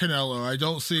G or Canelo, I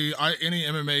don't see any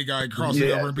MMA guy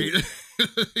crossing over and beat.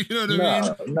 You know what I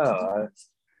mean? No.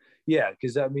 Yeah,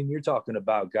 because I mean, you're talking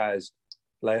about guys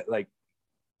like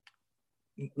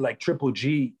Triple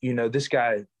G. This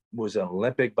guy was an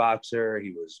Olympic boxer.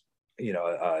 He was,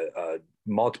 a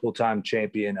multiple-time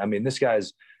champion. I mean, this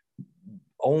guy's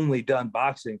only done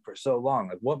boxing for so long.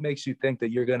 Like, what makes you think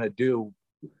that you're gonna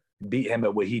beat him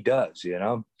at what he does?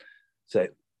 So.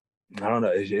 I don't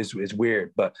know. It's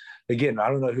weird, but again, I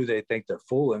don't know who they think they're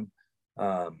fooling.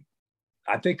 I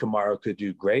think Kamaru could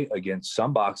do great against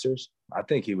some boxers. I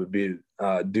think he would do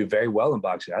very well in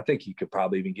boxing. I think he could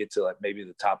probably even get to like maybe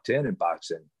the top 10 in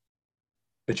boxing.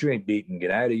 But you ain't beating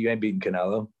Gennady. You ain't beating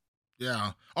Canelo.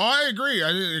 Yeah. Oh, I agree.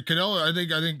 I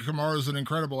think Kamaru is an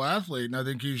incredible athlete, and I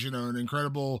think he's an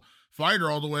incredible fighter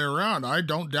all the way around. I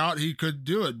don't doubt he could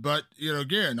do it, but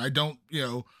again, I don't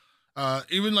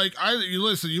even like I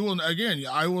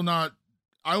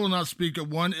will not speak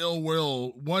of one ill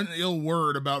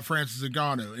word about Francis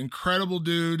Ngannou. Incredible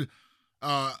dude,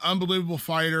 unbelievable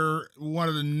fighter, one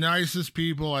of the nicest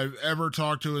people I've ever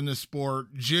talked to in this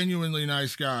sport, genuinely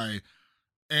nice guy.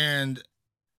 And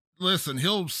listen,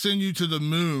 he'll send you to the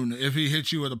moon if he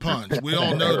hits you with a punch. We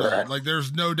all know that. Like,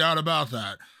 there's no doubt about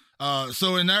that.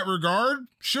 So in that regard,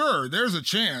 sure, there's a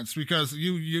chance, because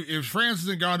if Francis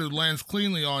Ngannou lands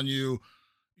cleanly on you,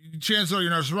 chances are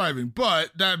you're not surviving.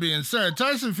 But that being said,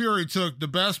 Tyson Fury took the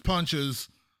best punches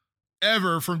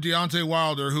ever from Deontay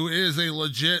Wilder, who is a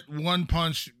legit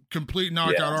one-punch complete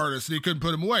knockout artist, and he couldn't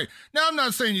put him away. Now, I'm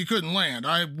not saying you couldn't land.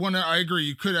 I agree,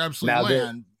 you could absolutely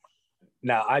land.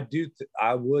 Now,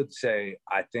 I would say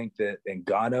I think that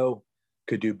Ngannou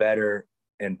could do better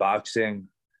in boxing.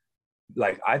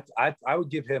 Like, I would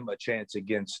give him a chance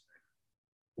against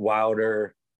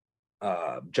Wilder,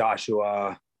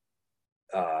 Joshua,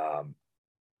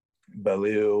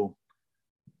 Bellew,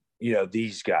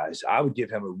 these guys. I would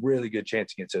give him a really good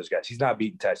chance against those guys. He's not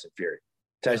beating Tyson Fury.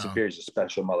 Tyson Fury is a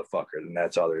special motherfucker, and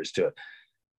that's all there is to it.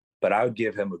 but I would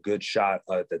give him a good shot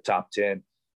at the top 10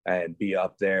 and be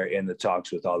up there in the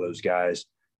talks with all those guys,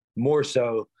 more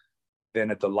so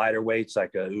than at the lighter weights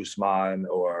like a Usman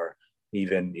or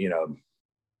even,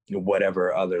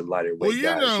 whatever other lighter weight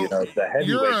guys. The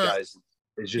heavyweight guys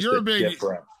is just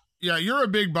different. Yeah, you're a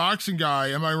big boxing guy.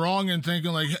 Am I wrong in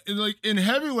thinking like in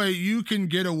heavyweight you can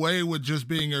get away with just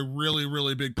being a really,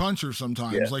 really big puncher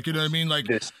sometimes? Yeah. Like, you know what I mean? Like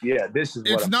this is what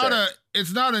I'm saying.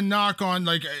 It's not a knock on,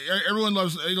 like, everyone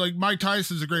loves, like, Mike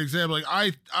Tyson's a great example.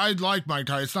 Like I like Mike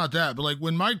Tyson. It's not that, but like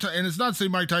when and it's not to say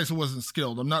Mike Tyson wasn't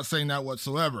skilled. I'm not saying that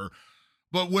whatsoever.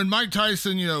 But when Mike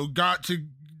Tyson, got to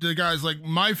the guys, like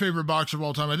my favorite boxer of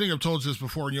all time, I think I've told you this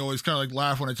before and you always kind of like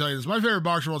laugh when I tell you this. My favorite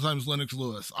boxer of all time is Lennox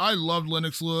Lewis. I loved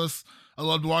Lennox Lewis. I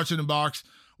loved watching him box.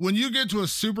 When you get to a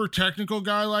super technical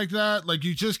guy like that, like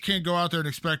you just can't go out there and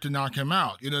expect to knock him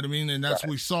out. You know what I mean? And that's,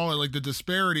 we saw like the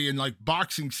disparity in like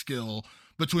boxing skill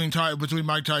between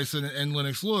Mike Tyson and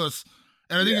Lennox Lewis.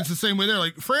 And I think it's the same way there.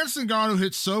 Like Francis Ngannou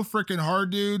hits so freaking hard,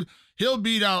 dude. He'll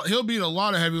beat a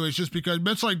lot of heavyweights just because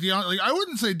it's like I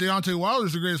wouldn't say Deontay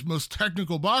Wilder's the greatest, most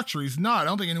technical boxer. He's not. I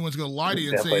don't think anyone's going to lie to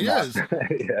you and say he is.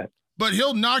 Yeah. But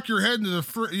he'll knock your head into the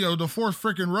fourth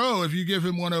freaking row if you give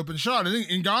him one open shot. I think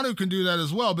Ngannou can do that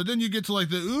as well. But then you get to like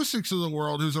the Usyks of the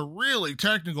world, who's a really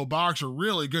technical boxer,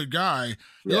 really good guy.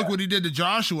 Yeah. Look what he did to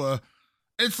Joshua.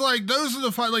 It's like those are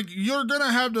the fight. Like you're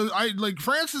gonna have to. Like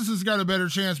Francis has got a better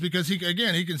chance because he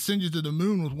can send you to the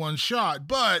moon with one shot.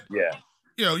 But yeah.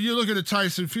 You look at a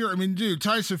Tyson Fury. I mean, dude,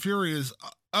 Tyson Fury is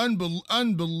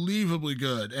unbelievably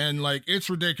good, and like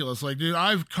it's ridiculous. Like, dude,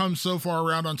 I've come so far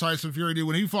around on Tyson Fury, dude.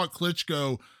 When he fought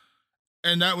Klitschko,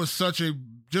 and that was such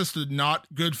just a not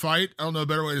good fight. I don't know a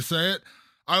better way to say it.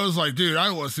 I was like, dude, I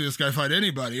don't want to see this guy fight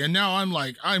anybody. And now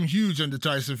I'm huge into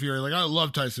Tyson Fury. Like, I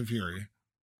love Tyson Fury.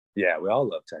 Yeah, we all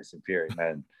love Tyson Fury,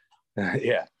 man.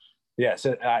 Yeah.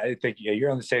 So I think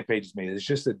you're on the same page as me. It's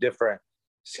just a different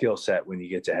skill set when you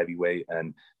get to heavyweight,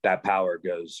 and that power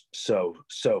goes so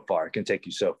far. It can take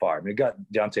you so far. I mean, it got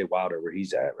Deontay Wilder where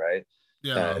he's at, right?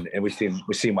 Yeah. And we've seen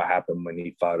what happened when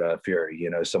he fought Fury.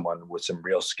 Someone with some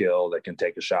real skill that can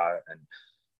take a shot.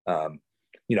 And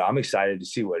I'm excited to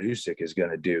see what Usyk is going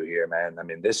to do here, man. I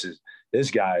mean, this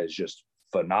guy is just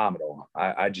phenomenal.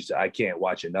 I can't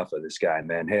watch enough of this guy,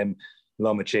 man. Him,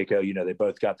 Lomachenko, they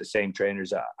both got the same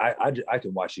trainers. I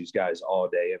can watch these guys all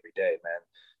day, every day, man.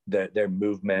 Their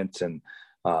movements and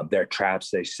their traps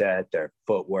they set, their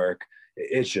footwork,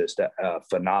 it's just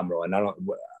phenomenal. And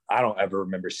I don't ever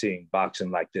remember seeing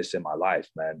boxing like this in my life,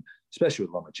 man, especially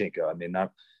with Lomachenko. I mean,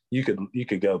 you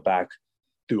could go back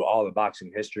through all the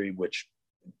boxing history, which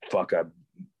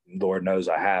Lord knows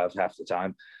I have half the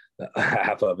time,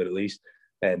 half of it at least.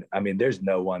 And I mean, there's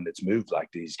no one that's moved like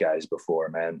these guys before,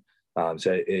 man.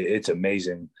 So it's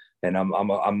amazing. And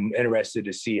I'm interested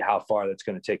to see how far that's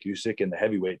going to take Usyk in the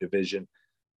heavyweight division,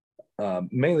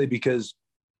 mainly because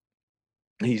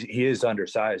he is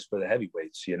undersized for the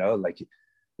heavyweights. Like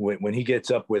when he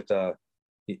gets up with, I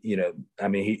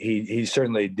mean, he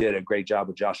certainly did a great job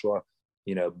with Joshua.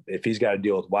 If he's got to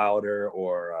deal with Wilder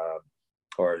or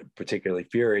particularly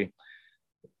Fury,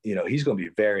 he's going to be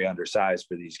very undersized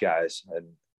for these guys, and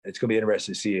it's going to be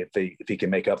interesting to see if he can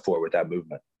make up for it with that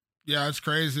movement. Yeah, it's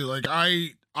crazy. Like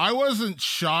I wasn't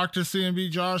shocked to see him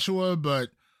beat Joshua, but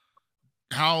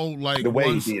how like the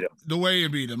way he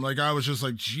beat him, like I was just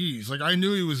like, geez, like I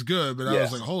knew he was good, but I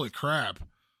was like, holy crap.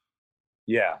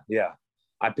 Yeah.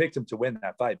 I picked him to win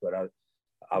that fight, but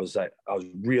I was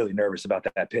really nervous about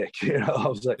that pick. I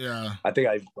was like, I think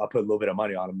I put a little bit of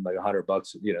money on him, like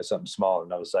 $100, something small,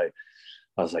 and I was like,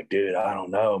 dude, I don't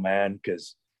know, man,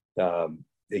 because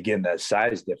again, that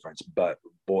size difference, but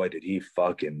boy, did he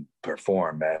fucking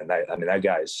perform, man. I mean, that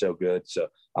guy is so good. So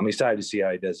I'm excited to see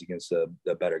how he does against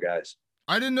the better guys.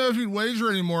 I didn't know if you'd wager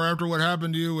anymore after what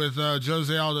happened to you with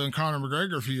Jose Aldo and Conor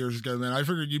McGregor a few years ago, man. I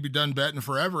figured you'd be done betting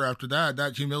forever after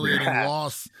that humiliating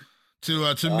loss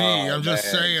to me. I'm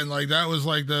just saying, like, that was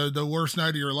like the worst night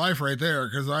of your life right there.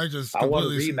 Cause I want a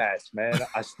rematch, man.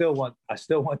 I still want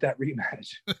that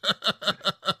rematch.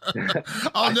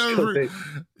 I'll never.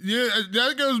 Yeah,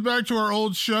 that goes back to our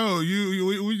old show.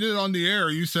 We did it on the air.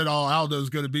 You said, "Oh, Aldo's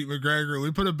going to beat McGregor."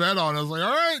 We put a bet on. I was like,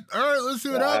 "All right, let's see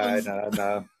what happens."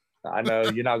 No. I know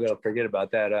you're not going to forget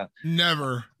about that.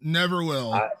 Never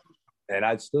will. And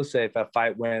I'd still say if that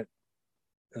fight went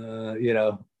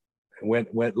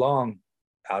long,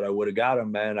 Aldo would have got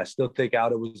him, man. I still think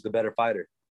Aldo was the better fighter.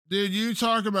 Dude, you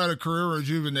talk about a career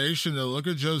rejuvenation, though. Look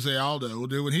at Jose Aldo.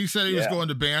 Dude, when he said he was going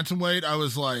to bantamweight, I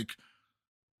was like,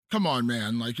 come on,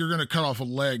 man. Like, you're going to cut off a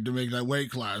leg to make that weight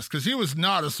class. Because he was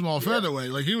not a small featherweight.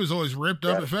 Like, he was always ripped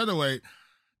up at featherweight.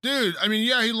 Dude, I mean,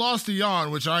 yeah, he lost to Jan,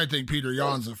 which I think Peter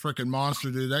Jan's a freaking monster,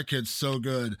 dude. That kid's so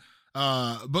good.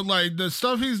 But like the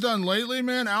stuff he's done lately,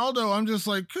 man, Aldo, I'm just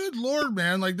like, good Lord,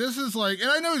 man. Like this is like,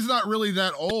 and I know he's not really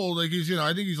that old. Like he's,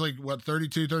 I think he's like, what,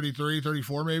 32, 33,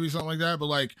 34, maybe something like that. But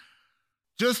like,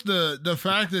 just the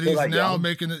fact that he's like now young.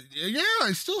 Making it, yeah,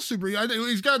 he's still super. I think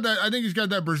he's got that. I think he's got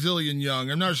that Brazilian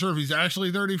young. I'm not sure if he's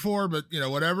actually 34, but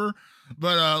whatever.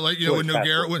 But like when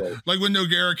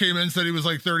Nogueira came in and said he was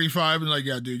like 35, and like,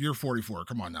 yeah, dude, you're 44.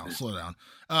 Come on now, slow down.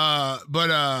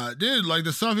 But dude, like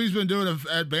the stuff he's been doing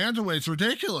at bantamweight's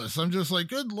ridiculous. I'm just like,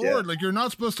 good Lord, like you're not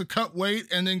supposed to cut weight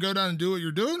and then go down and do what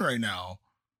you're doing right now.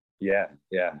 Yeah.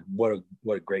 What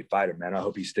a great fighter, man. I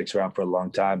hope he sticks around for a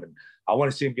long time, and I want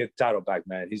to see him get the title back,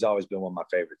 man. He's always been one of my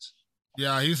favorites.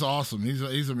 Yeah, he's awesome.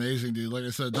 He's amazing, dude. Like I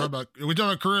said, we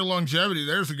talk about career longevity.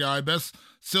 There's a guy,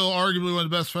 still arguably one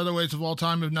of the best featherweights of all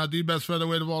time, if not the best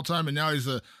featherweight of all time, and now he's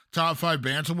a top 5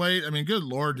 bantamweight. I mean, good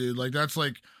Lord, dude. Like that's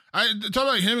like I talk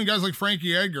about him and guys like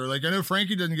Frankie Edgar. Like I know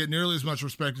Frankie doesn't get nearly as much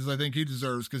respect as I think he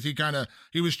deserves because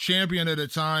he was champion at a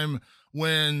time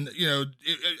when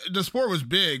the sport was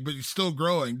big, but he's still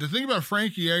growing. The thing about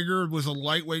Frankie Edgar was a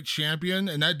lightweight champion,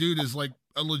 and that dude is like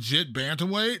a legit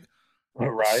bantamweight.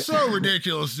 Right. So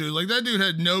ridiculous, dude. Like that dude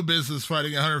had no business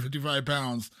fighting 155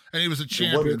 pounds, and he was a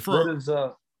champion.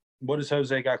 What does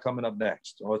Jose got coming up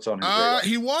next? What's on his radar?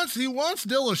 He wants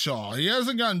Dillashaw. He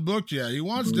hasn't gotten booked yet. He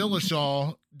wants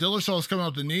Dillashaw. Dillashaw's coming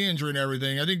up the knee injury and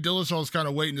everything. I think Dillashaw's kind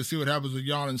of waiting to see what happens with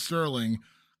Jan and Sterling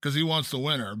because he wants the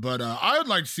winner. But I would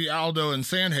like to see Aldo and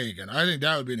Sandhagen. I think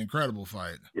that would be an incredible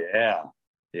fight.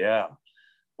 Yeah.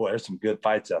 Boy, there's some good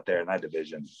fights out there in that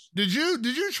division. Did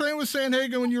you train with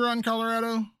Sandhagen when you were out in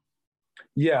Colorado?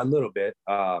 Yeah, a little bit.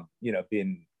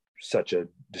 Being such a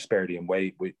disparity in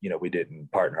weight, we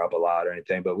didn't partner up a lot or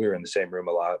anything, but we were in the same room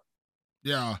a lot.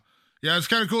 Yeah, it's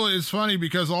kind of cool. It's funny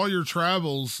because all your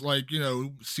travels, like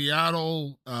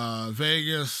Seattle,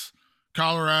 Vegas,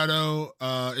 Colorado,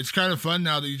 it's kind of fun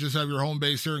now that you just have your home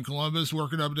base here in Columbus,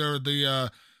 working up there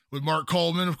with Mark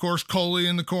Coleman, of course, Coley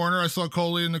in the corner. I saw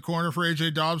Coley in the corner for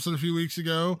AJ Dobson a few weeks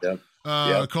ago.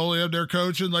 Yep. Coley up there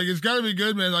coaching. Like, it's got to be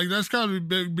good, man. Like, that's got to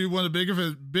be one of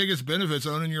the biggest benefits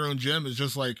owning your own gym is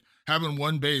just, like, having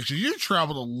one base. Because you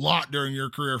traveled a lot during your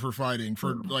career for fighting,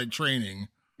 for, like, training.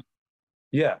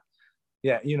 Yeah.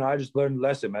 I just learned a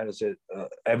lesson, man. It's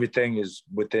everything is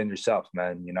within yourself,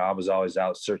 man. I was always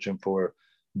out searching for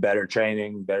better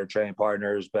training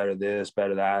partners, better this,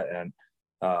 better that. And,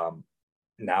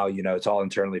 now, it's all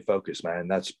internally focused, man.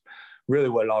 That's really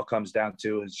what it all comes down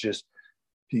to. It's just,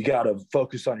 you got to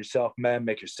focus on yourself, man,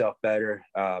 make yourself better.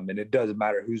 And it doesn't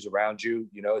matter who's around you,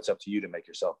 it's up to you to make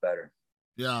yourself better.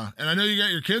 Yeah. And I know you got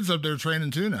your kids up there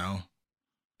training too now.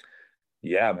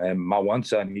 Yeah, man. My one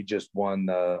son, he just won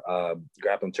the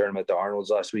grappling tournament at the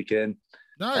Arnold's last weekend.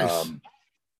 Nice.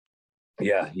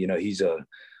 He's a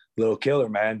little killer,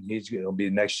 man. He's going to be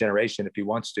the next generation if he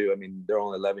wants to. I mean, they're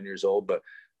only 11 years old, but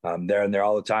they're in there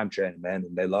all the time training, man,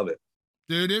 and they love it.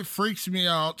 Dude, it freaks me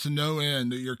out to no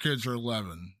end that your kids are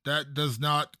 11. That does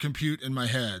not compute in my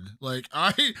head. Like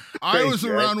I was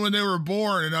around when they were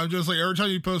born, and I'm just like, every time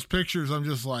you post pictures, I'm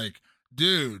just like,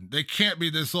 dude, they can't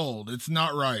be this old. It's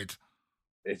not right.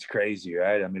 It's crazy,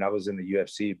 right? I mean, I was in the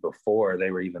UFC before they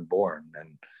were even born,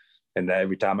 and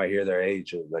every time I hear their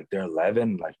age, like they're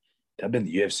 11, like they've been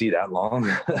in the UFC that long.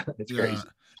 It's crazy.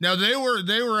 Now they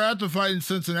were at the fight in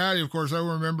Cincinnati. Of course,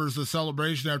 everyone remembers the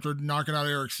celebration after knocking out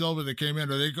Eric Silva that came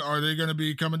in. Are they going to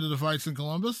be coming to the fights in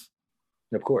Columbus?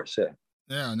 Of course, yeah.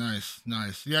 Yeah, nice.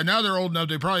 Yeah, now they're old enough.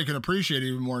 They probably can appreciate it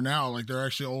even more now. Like they're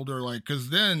actually older. Like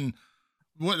because then,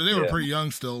 they were pretty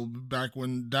young still back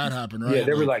when that happened, right? Yeah,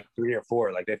 they were like 3 or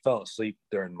 4. Like they fell asleep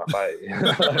during my fight.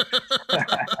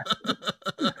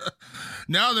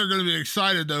 Now they're going to be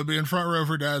excited though, being front row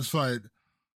for Dad's fight.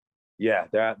 Yeah,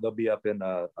 they'll be up in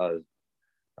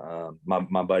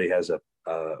my buddy has a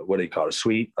what do you call it, a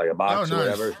suite, like a box or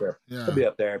whatever. So they'll be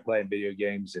up there playing video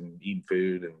games and eating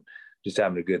food and just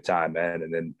having a good time, man.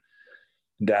 And then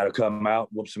Dad will come out,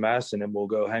 whoop some ass, and then we'll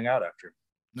go hang out after.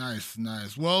 Nice.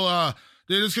 Well,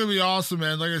 dude, it's gonna be awesome,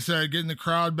 man. Like I said, getting the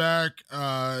crowd back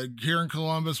here in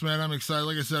Columbus, man. I'm excited.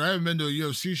 Like I said, I haven't been to a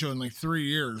UFC show in like 3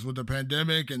 years with the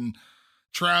pandemic and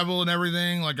travel and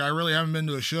everything. Like I really haven't been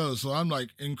to a show, so I'm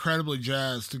like incredibly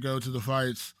jazzed to go to the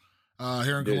fights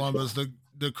here in Columbus.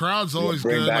 The crowd's always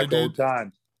good. Back like, old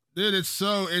times. Dude, it's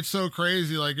so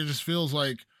crazy. Like it just feels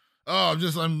like I'm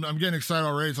getting excited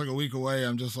already. It's like a week away.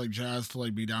 I'm just like jazzed to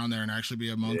like be down there and actually be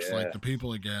amongst like the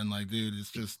people again. Like, dude,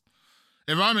 it's just,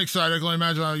 if I'm excited, I can only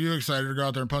imagine how you're excited to go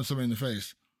out there and punch somebody in the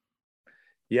face.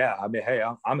 Yeah, I mean, hey,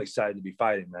 I'm excited to be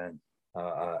fighting, man.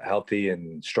 Healthy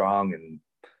and strong and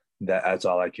That's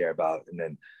all I care about. And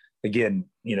then again,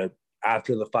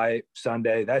 after the fight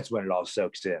Sunday, that's when it all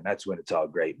soaks in. That's when it's all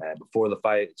great, man. Before the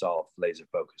fight, it's all laser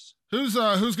focus. Who's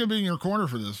going to be in your corner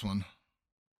for this one?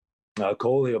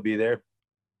 Cole, he'll be there.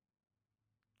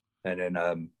 And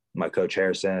then my coach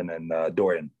Harrison and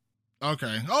Dorian.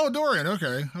 Okay. Oh, Dorian.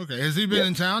 Okay. Has he been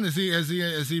in town? Has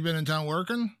he been in town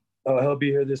working? Oh, he'll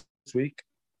be here this week.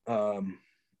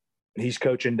 He's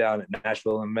coaching down at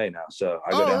Nashville MMA now, so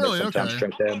I go down there sometimes,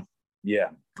 train with him. Yeah,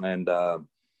 and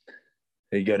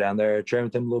you go down there, train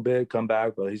with him a little bit, come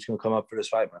back, but he's gonna come up for this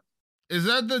fight, man. Is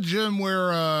that the gym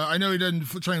where I know he doesn't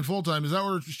train full time? Is that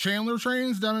where Chandler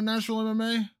trains down at Nashville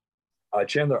MMA?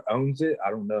 Chandler owns it. I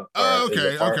don't know. Oh,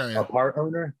 okay, okay. A part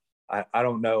owner. I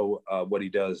don't know what he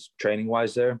does training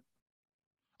wise there.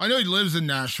 I know he lives in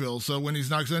Nashville, so when he's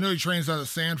not, because I know he trains out at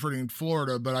Sanford in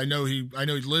Florida, but I know he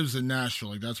lives in Nashville,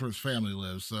 like that's where his family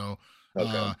lives. So,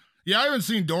 okay. Yeah, I haven't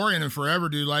seen Dorian in forever,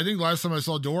 dude. I think last time I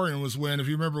saw Dorian was when, if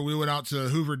you remember, we went out to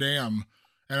Hoover Dam,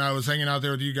 and I was hanging out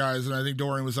there with you guys, and I think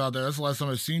Dorian was out there. That's the last time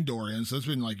I've seen Dorian, so it's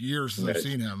been like years since I've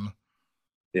seen him.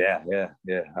 Yeah.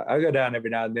 I go down every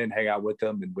now and then, hang out with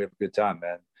him, and we have a good time,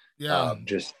 man. Yeah.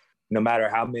 Just no matter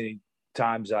how many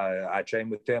times I train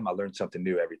with him, I learn something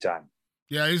new every time.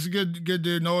 Yeah, he's a good dude,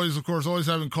 and always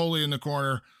having Coley in the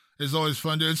corner is always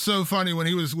fun, dude. It's so funny when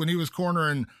he was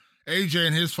cornering AJ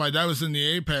in his fight. That was in the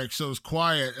Apex, so it was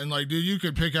quiet, and like, dude, you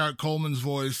could pick out Coleman's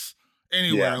voice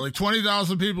anywhere. Yeah. Like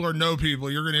 20,000 people or no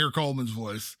people, you're gonna hear Coleman's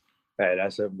voice. Hey,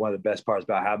 that's one of the best parts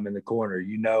about having him in the corner.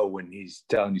 When he's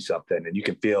telling you something, and you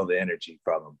can feel the energy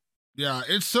from him. Yeah,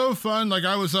 it's so fun. Like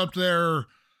I was up there,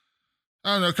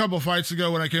 I don't know, a couple of fights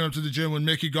ago when I came up to the gym when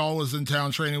Mickey Gall was in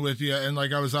town training with you, and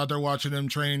like I was out there watching him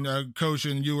train, coach,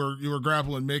 and you were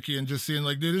grappling Mickey, and just seeing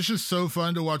like, dude, it's just so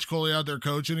fun to watch Coley out there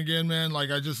coaching again, man.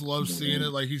 Like I just love seeing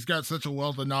it. Like he's got such a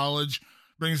wealth of knowledge,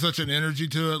 brings such an energy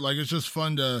to it. Like it's just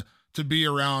fun to be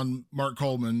around Mark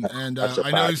Coleman, and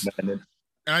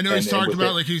I know he's talked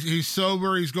about like he's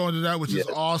sober, he's going to that, which is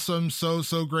awesome. So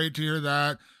great to hear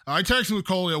that. I texted with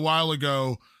Coley a while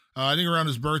ago. I think around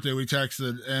his birthday we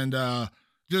texted, and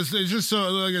it's just so,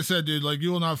 like I said, dude, like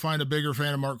you will not find a bigger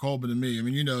fan of Mark Coleman than me. I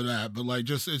mean, you know that, but like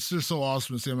it's just so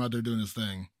awesome to see him out there doing his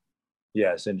thing.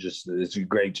 Yes, and just it's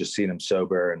great just seeing him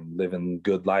sober and living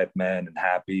good life, man, and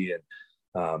happy. And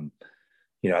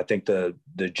I think the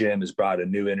gym has brought a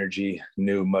new energy,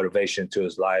 new motivation to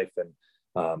his life, and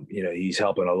he's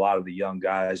helping a lot of the young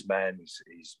guys, man.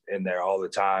 He's in there all the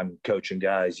time, coaching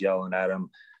guys, yelling at them.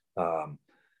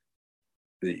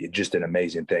 Just an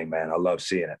amazing thing, man. I love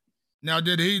seeing it. Now,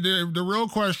 the real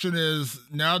question is,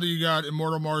 now that you got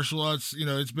Immortal Martial Arts,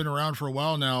 it's been around for a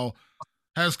while now,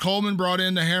 has Coleman brought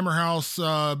in the Hammer House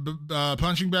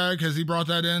punching bag? Has he brought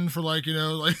that in for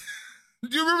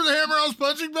do you remember the Hammer House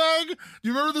punching bag? Do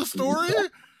you remember the story?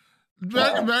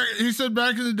 Back, he said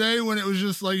back in the day when it was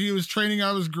just like he was training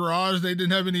out of his garage, they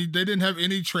didn't have any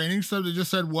training stuff. They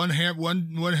just had one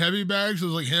heavy bag. So it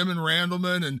was like him and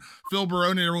Randleman and Phil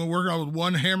Baroni, everyone working out with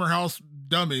one Hammer House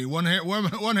dummy, one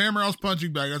Hammer House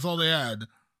punching bag. That's all they had.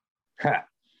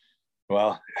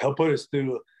 Well, he'll put us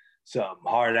through some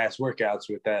hard ass workouts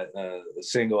with that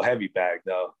single heavy bag,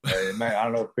 though. I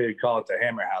don't know if we'd call it the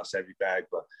Hammer House heavy bag,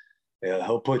 but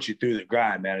he'll put you through the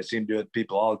grind, man. I see him do it with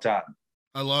people all the time.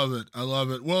 I love it.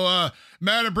 Well,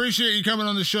 Matt, appreciate you coming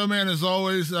on the show, man, as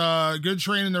always. Good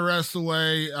training the rest of the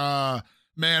way.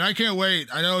 Man, I can't wait.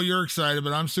 I know you're excited,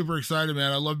 but I'm super excited,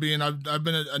 man. I love I've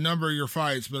been at a number of your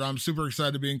fights, but I'm super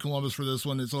excited to be in Columbus for this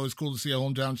one. It's always cool to see a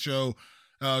hometown show.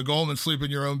 Go home and sleep in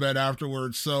your own bed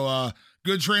afterwards. So,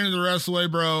 good training the rest of the way,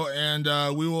 bro. And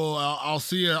I'll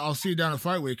see you down at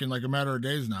Fight Week in like a matter of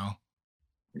days now.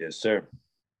 Yes, sir.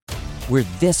 We're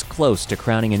this close to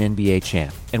crowning an NBA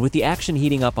champ, and with the action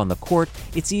heating up on the court,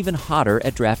 it's even hotter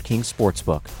at DraftKings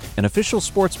Sportsbook, an official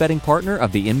sports betting partner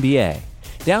of the NBA.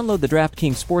 Download the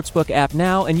DraftKings Sportsbook app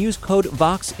now and use code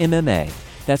VOXMMA.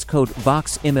 That's code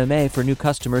VOXMMA for new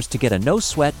customers to get a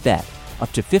no-sweat bet,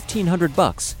 up to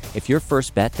 $1,500 if your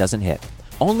first bet doesn't hit.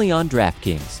 Only on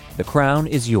DraftKings. The crown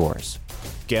is yours.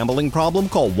 Gambling problem?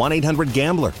 Call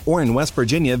 1-800-GAMBLER. Or in West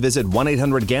Virginia, visit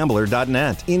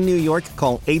 1-800-GAMBLER.net. In New York,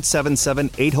 call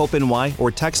 877-8-HOPE-NY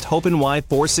or text HOPE-NY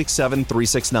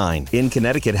 467-369. In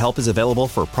Connecticut, help is available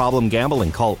for problem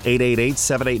gambling. Call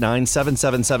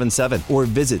 888-789-7777 or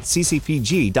visit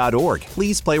ccpg.org.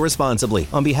 Please play responsibly.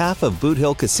 On behalf of Boot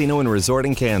Hill Casino and Resort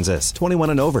in Kansas,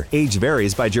 21 and over. Age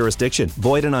varies by jurisdiction.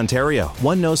 Void in Ontario.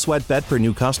 One no-sweat bet per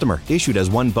new customer. Issued as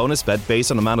one bonus bet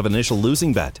based on amount of initial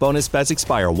losing bet. Bonus bets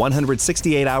expire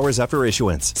 168 hours after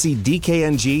issuance. See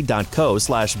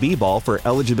dkng.co/bball for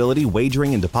eligibility,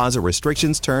 wagering, and deposit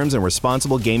restrictions, terms, and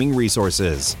responsible gaming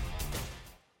resources.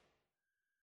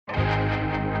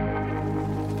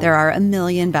 there are a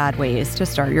million bad ways to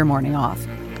start your morning off.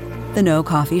 The no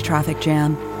coffee traffic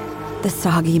jam, the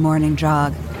soggy morning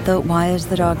jog, the why is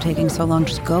the dog taking so long,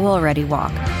 just go already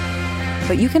walk.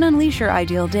 But you can unleash your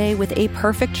ideal day with a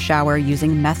perfect shower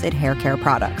using Method hair care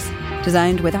products.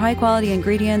 Designed with high-quality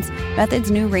ingredients, Method's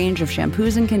new range of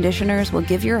shampoos and conditioners will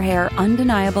give your hair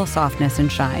undeniable softness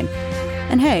and shine.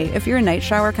 And hey, if you're a night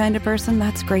shower kind of person,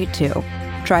 that's great too.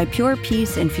 Try Pure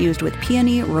Peace infused with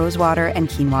peony, rosewater, and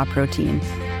quinoa protein.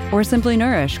 Or Simply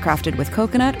Nourish, crafted with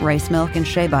coconut, rice milk, and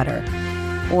shea butter.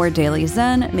 Or Daily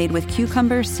Zen, made with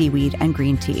cucumber, seaweed, and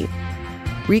green tea.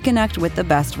 Reconnect with the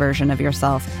best version of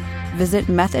yourself. Visit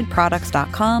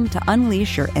methodproducts.com to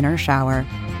unleash your inner shower.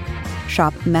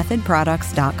 Shop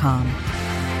methodproducts.com.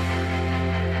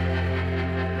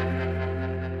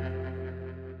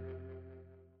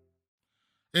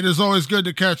 It is always good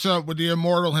to catch up with the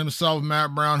immortal himself,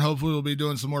 Matt Brown. Hopefully we'll be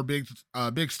doing some more big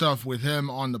stuff with him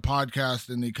on the podcast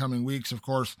in the coming weeks, of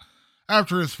course,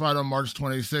 after his fight on March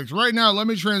 26th. Right now, let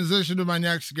me transition to my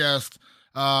next guest.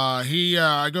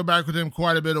 I go back with him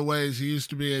quite a bit of ways. He used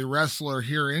to be a wrestler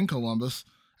here in Columbus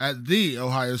at The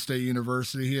Ohio State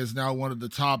University. He is now one of the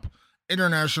top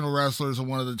international wrestlers and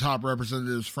one of the top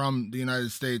representatives from the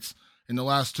United States in the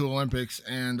last two Olympics,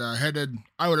 and headed,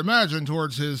 I would imagine,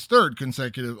 towards his third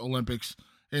consecutive Olympics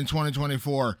in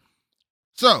 2024.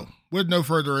 So, with no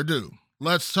further ado,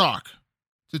 let's talk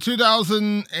to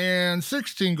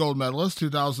 2016 gold medalist,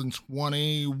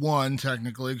 2021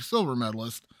 technically silver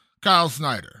medalist, Kyle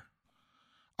Snyder.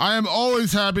 I am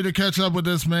always happy to catch up with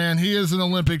this man. He is an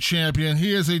Olympic champion.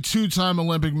 He is a two-time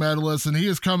Olympic medalist, and he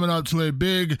is coming up to a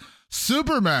big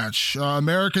super match,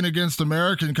 American against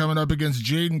American, coming up against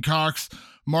J'den Cox,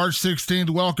 March 16th.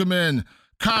 Welcome in,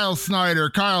 Kyle Snyder.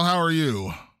 Kyle, how are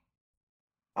you?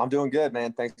 I'm doing good,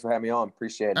 man. Thanks for having me on.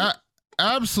 Appreciate it.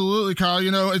 Absolutely, Kyle.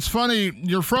 You know, it's funny.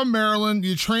 You're from Maryland.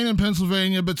 You train in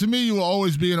Pennsylvania, but to me, you will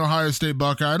always be an Ohio State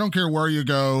Buckeye. I don't care where you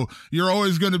go. You're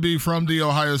always going to be from the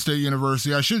Ohio State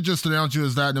University. I should just announce you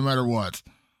as that no matter what.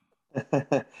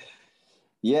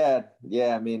 Yeah.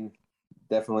 I mean,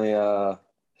 definitely owe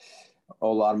a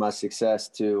lot of my success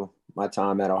to my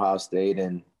time at Ohio State,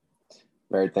 and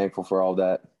very thankful for all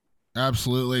that.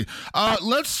 Absolutely.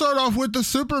 Let's start off with the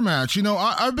super match. You know,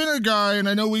 I've been a guy, and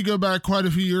I know we go back quite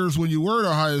a few years when you were at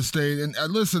Ohio State. And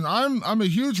listen, I'm a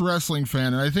huge wrestling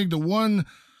fan, and I think the one,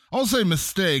 I'll say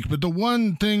mistake, but the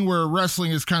one thing where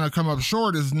wrestling has kind of come up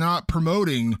short is not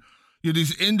promoting, you know,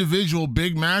 these individual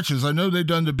big matches. I know they've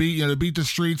done the beat the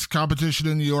streets competition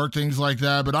in New York, things like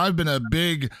that, but I've been a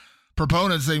big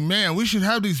proponent saying, man, we should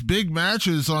have these big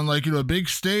matches on, like, you know, a big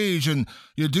stage, and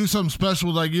you do something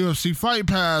special like UFC Fight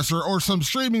Pass or some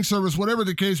streaming service, whatever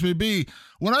the case may be.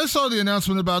 When I saw the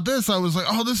announcement about this, I was like,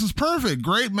 oh, this is perfect.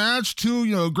 Great match, two,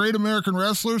 you know, great American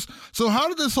wrestlers. So how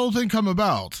did this whole thing come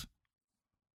about?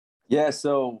 Yeah,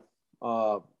 so,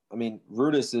 I mean,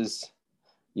 Rudis is,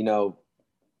 you know,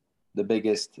 the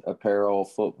biggest apparel,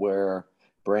 footwear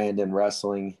brand in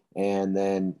wrestling. And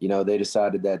then, you know, they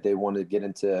decided that they wanted to get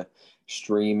into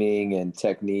streaming and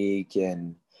technique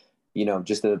and, you know,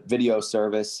 just a video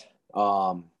service.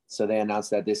 So they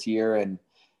announced that this year, and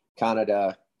kind of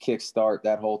to kickstart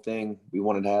that whole thing, we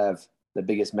wanted to have the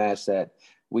biggest match that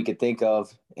we could think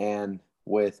of. And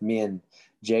with me and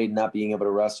J'den not being able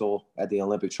to wrestle at the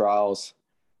Olympic trials,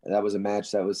 that was a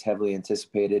match that was heavily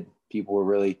anticipated. People were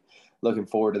really looking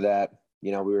forward to that.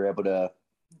 You know, we were able to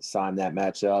sign that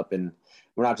match up, and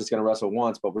we're not just going to wrestle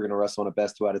once, but we're going to wrestle in a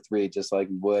best 2 out of 3, just like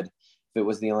we would if it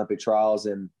was the Olympic trials.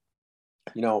 And,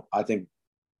 you know, I think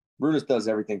Rudis does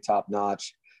everything top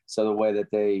notch. So the way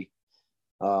that they,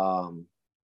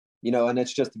 you know, and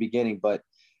it's just the beginning, but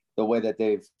the way that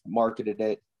they've marketed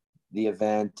it, the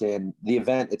event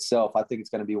itself, I think it's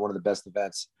going to be one of the best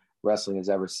events wrestling has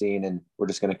ever seen. And we're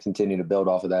just going to continue to build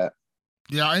off of that.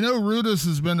 Yeah, I know Rudis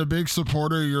has been a big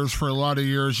supporter of yours for a lot of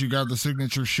years. You got the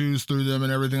signature shoes through them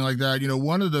and everything like that. You know,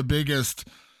 one of the biggest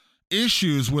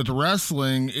issues with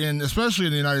wrestling, especially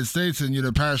in the United States in, you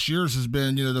know, past years has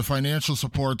been, you know, the financial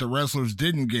support that wrestlers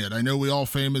didn't get. I know we all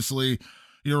famously,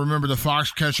 you know, remember the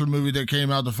Foxcatcher movie that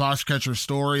came out, the Foxcatcher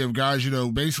story of guys, you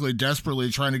know, basically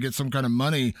desperately trying to get some kind of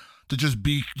money to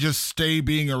just stay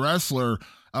being a wrestler.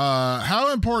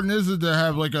 How important is it to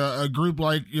have like a group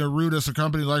like, you know, Rudis, a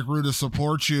company like Rudis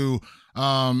support you,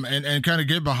 and kind of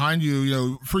get behind you, you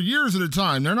know, for years at a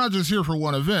time? They're not just here for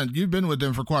one event. You've been with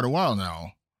them for quite a while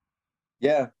now.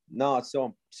 Yeah, no, it's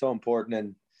so important.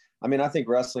 And I mean, I think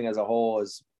wrestling as a whole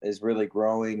is really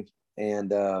growing.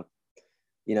 And,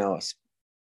 you know,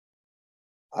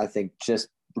 I think just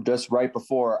right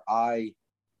before I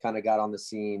kind of got on the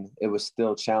scene, it was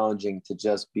still challenging to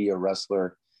just be a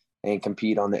wrestler and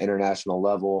compete on the international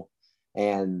level.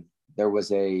 And there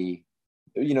was you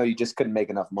just couldn't make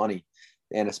enough money.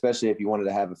 And especially if you wanted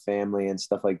to have a family and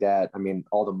stuff like that, I mean,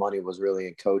 all the money was really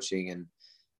in coaching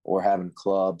or having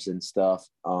clubs and stuff.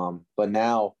 But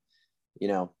now,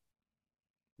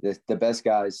 the best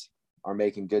guys are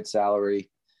making good salary.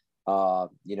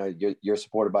 You're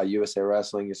supported by USA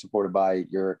Wrestling. You're supported by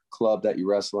your club that you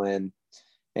wrestle in.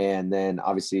 And then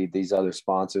obviously these other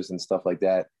sponsors and stuff like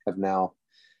that have now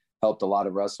helped a lot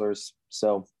of wrestlers.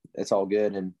 So it's all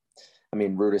good. And I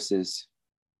mean, Rudis is,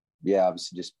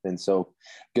 obviously just been so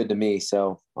good to me.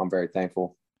 So I'm very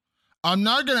thankful. I'm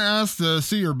not going to ask to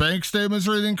see your bank statements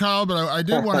or anything, Kyle, but I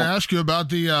did want to ask you about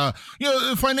the,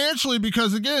 financially,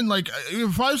 because again, like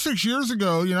 5-6 years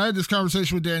ago, I had this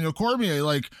conversation with Daniel Cormier,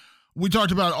 like we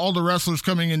talked about all the wrestlers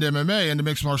coming into MMA, into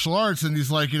mixed martial arts. And he's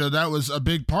like, that was a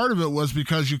big part of it was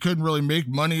because you couldn't really make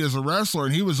money as a wrestler.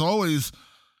 And he was always,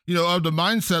 of the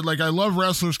mindset, like I love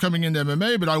wrestlers coming into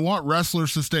MMA, but I want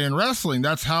wrestlers to stay in wrestling.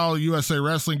 That's how USA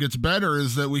Wrestling gets better,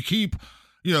 is that we keep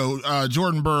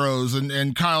Jordan Burroughs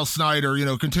and Kyle Snyder,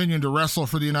 continuing to wrestle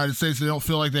for the United States. They don't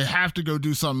feel like they have to go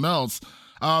do something else.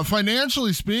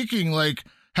 Financially speaking, like,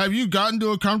 have you gotten to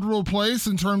a comfortable place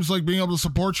in terms of like being able to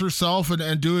support yourself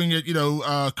and doing it,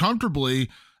 comfortably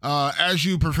as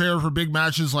you prepare for big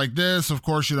matches like this? Of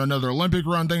course, another Olympic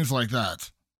run, things like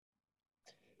that.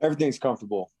 Everything's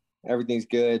comfortable. Everything's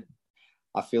good.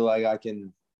 I feel like I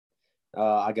can,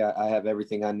 I have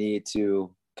everything I need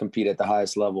to compete at the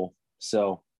highest level.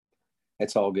 So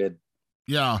it's all good.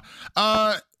 Yeah.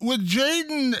 With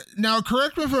Jaden, now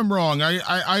correct me if I'm wrong.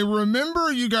 I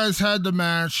remember you guys had the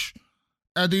match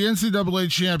at the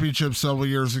NCAA championship several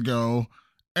years ago,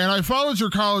 and I followed your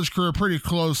college career pretty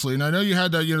closely. And I know you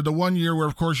had that, the 1 year where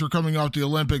of course you're coming off the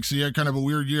Olympics. So you had kind of a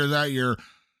weird year that year.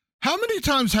 How many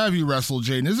times have you wrestled,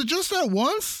 Jaden? Is it just that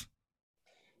once?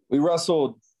 We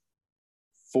wrestled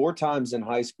 4 times in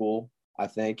high school, I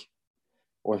think,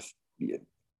 or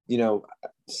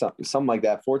something like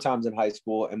that. 4 times in high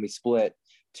school, and we split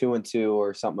 2-2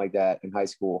 or something like that in high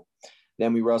school.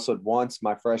 Then we wrestled once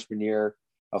my freshman year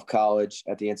of college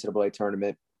at the NCAA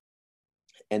tournament,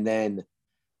 and then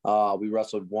we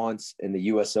wrestled once in the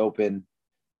U.S. Open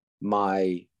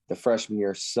the freshman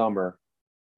year summer.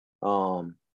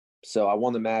 So I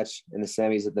won the match in the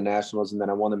semis at the Nationals, and then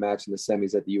I won the match in the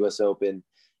semis at the U.S. Open,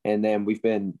 and then we've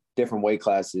been different weight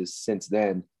classes since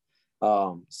then.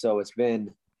 So it's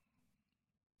been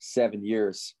 7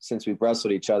 years since we've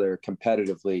wrestled each other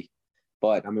competitively.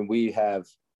 But I mean, we have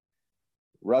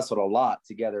wrestled a lot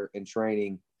together in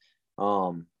training.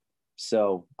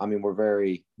 So, I mean,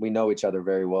 we know each other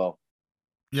very well.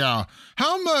 Yeah.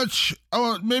 How much,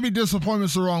 maybe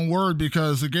disappointment's the wrong word,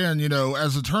 because again,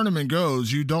 as the tournament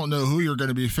goes, you don't know who you're going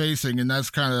to be facing. And that's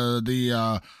kind of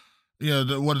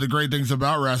one of the great things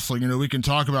about wrestling. We can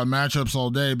talk about matchups all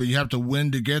day, but you have to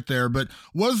win to get there. But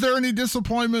was there any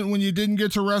disappointment when you didn't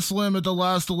get to wrestle him at the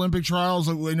last Olympic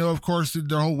trials? We know, of course,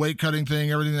 the whole weight cutting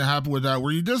thing, everything that happened with that.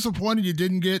 Were you disappointed you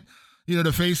didn't get,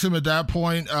 to face him at that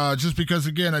point? Just because,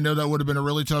 again, I know that would have been a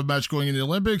really tough match going into the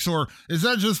Olympics, or is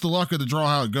that just the luck of the draw,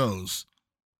 how it goes?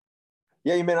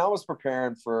 Yeah, I was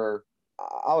preparing for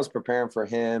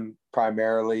him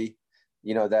primarily,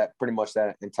 that pretty much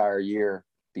that entire year,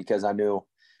 because I knew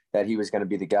that he was going to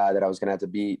be the guy that I was going to have to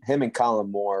beat. Him and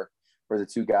Colin Moore were the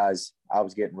 2 guys I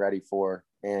was getting ready for.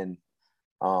 And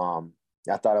I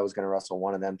thought I was going to wrestle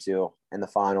one of them too in the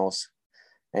finals.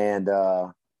 And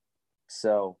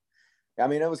so, I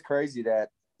mean, it was crazy that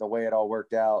the way it all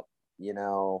worked out,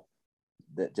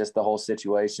 that just the whole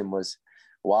situation was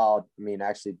wild. I mean,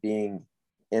 actually being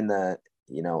in the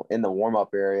warm-up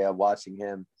area, watching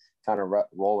him kind of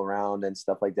roll around and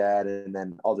stuff like that. And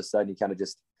then all of a sudden you kind of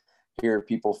just hear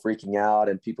people freaking out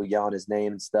and people yelling his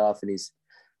name and stuff. And he's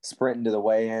sprinting to the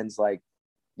weigh-ins. Like,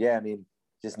 yeah, I mean,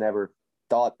 just never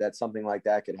thought that something like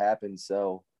that could happen.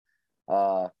 So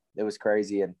it was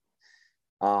crazy. And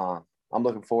I'm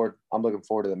looking forward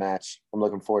to the match. I'm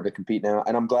looking forward to competing now.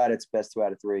 And I'm glad it's best 2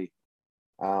 out of 3.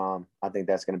 I think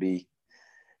that's going to be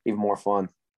even more fun.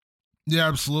 Yeah,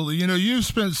 absolutely. You've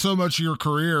spent so much of your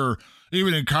career,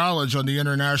 even in college, on the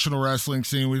international wrestling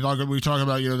scene. We talk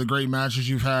about, the great matches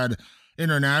you've had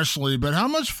internationally, but how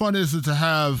much fun is it to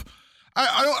have,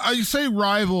 I say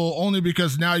rival only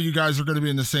because now you guys are going to be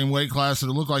in the same weight class, and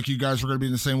it looked like you guys were going to be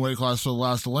in the same weight class for the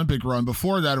last Olympic run.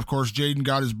 Before that, of course, Jaden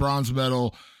got his bronze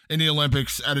medal in the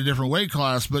Olympics at a different weight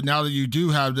class, but now that you do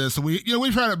have this,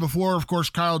 we've had it before, of course,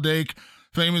 Kyle Dake,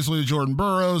 famously Jordan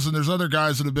Burroughs, and there's other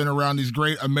guys that have been around these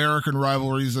great American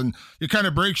rivalries, and it kind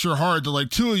of breaks your heart that like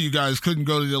 2 of you guys couldn't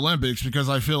go to the Olympics, because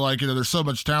I feel like, there's so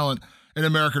much talent in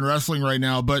American wrestling right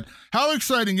now. But how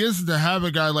exciting is it to have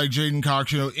a guy like J'den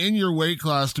Cox, in your weight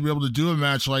class to be able to do a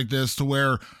match like this to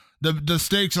where the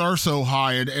stakes are so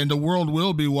high and the world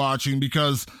will be watching,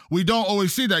 because we don't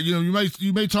always see that.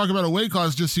 You may talk about a weight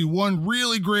class, just see one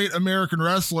really great American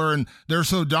wrestler and they're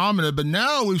so dominant, but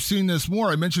now we've seen this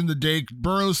more. I mentioned the Dake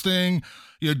Burroughs thing.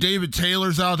 David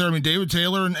Taylor's out there. I mean, David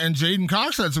Taylor and J'den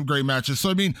Cox had some great matches.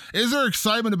 So, I mean, is there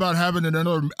excitement about having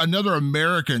another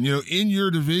American, in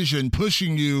your division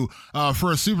pushing you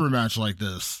for a super match like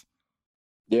this?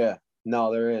 Yeah,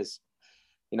 no, there is.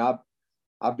 I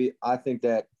think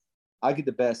that I get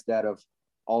the best out of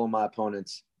all of my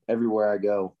opponents everywhere I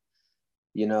go,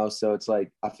 so it's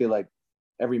like, I feel like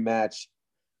every match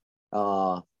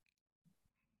to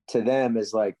them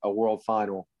is like a world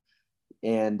final.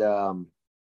 And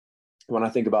when I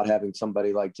think about having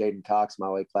somebody like J'den Cox in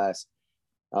my weight class,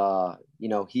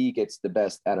 he gets the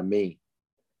best out of me,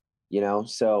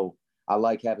 so I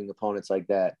like having opponents like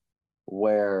that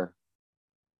where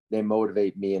they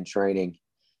motivate me in training,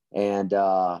 and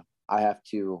I have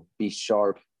to be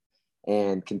sharp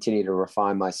and continue to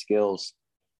refine my skills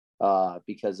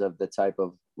because of the type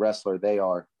of wrestler they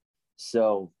are.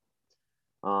 So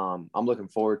I'm looking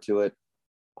forward to it.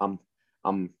 I'm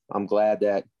glad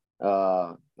that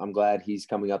I'm glad he's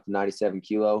coming up to 97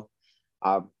 kilo.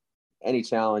 Any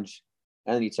challenger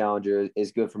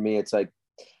is good for me. It's like,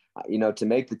 to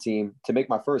make the team, to make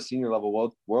my first senior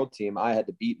level world team, I had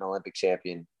to beat an Olympic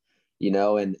champion,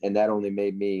 and that only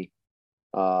made me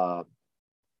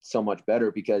so much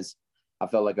better, because I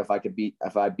felt like if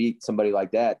I beat somebody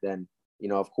like that, then,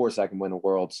 of course I can win the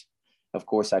worlds. Of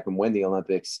course I can win the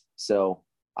Olympics. So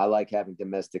I like having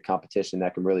domestic competition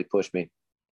that can really push me.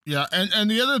 Yeah,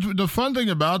 and the fun thing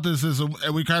about this is,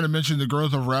 we kind of mentioned the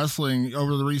growth of wrestling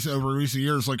over recent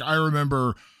years. Like, I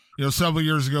remember, several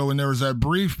years ago when there was that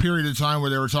brief period of time where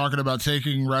they were talking about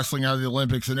taking wrestling out of the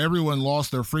Olympics, and everyone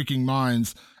lost their freaking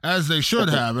minds, as they should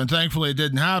have, and thankfully it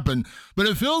didn't happen. But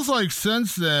it feels like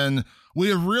since then we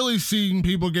have really seen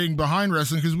people getting behind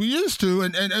wrestling, because we used to,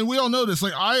 and we all know this.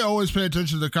 Like, I always pay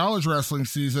attention to the college wrestling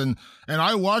season, and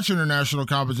I watch international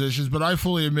competitions, but I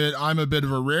fully admit I'm a bit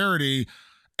of a rarity.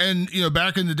 And,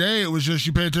 back in the day, it was just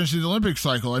you pay attention to the Olympic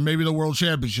cycle and maybe the World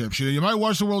Championships. You might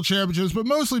watch the World Championships, but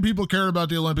mostly people cared about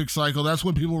the Olympic cycle. That's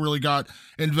when people really got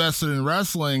invested in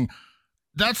wrestling.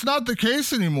 That's not the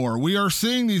case anymore. We are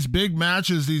seeing these big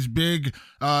matches, these big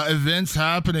events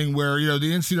happening where,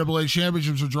 the NCAA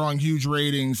championships are drawing huge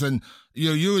ratings. And,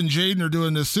 you and J'den are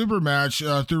doing this super match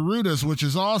through Rudis, which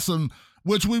is awesome.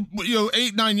 Which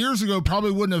 8-9 years ago probably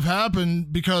wouldn't have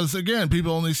happened, because, again,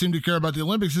 people only seem to care about the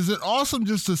Olympics. Is it awesome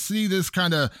just to see this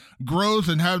kind of growth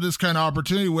and have this kind of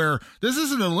opportunity where this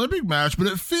isn't an Olympic match, but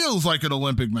it feels like an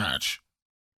Olympic match?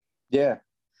 Yeah.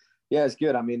 Yeah, it's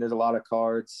good. I mean, there's a lot of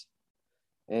cards,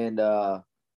 and, I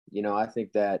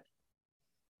think that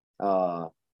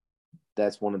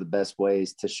that's one of the best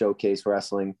ways to showcase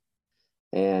wrestling,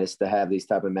 and it's to have these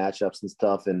type of matchups and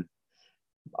stuff. And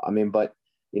I mean, but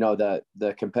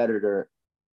the competitor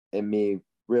in me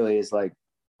really is like,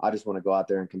 I just want to go out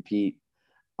there and compete.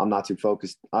 I'm not too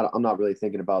focused. I'm not really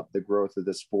thinking about the growth of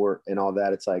the sport and all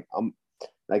that. It's like,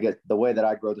 I guess the way that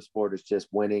I grow the sport is just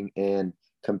winning and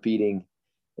competing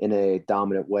in a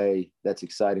dominant way that's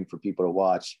exciting for people to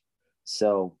watch.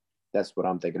 So that's what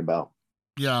I'm thinking about.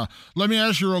 Yeah. Let me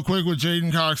ask you real quick with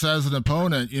J'den Cox as an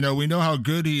opponent. We know how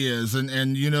good he is.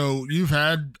 And you've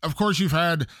had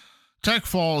tech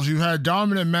falls, you've had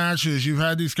dominant matches, you've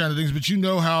had these kind of things, but you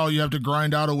know how you have to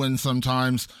grind out a win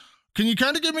sometimes. Can you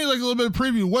kind of give me like a little bit of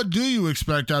preview? What do you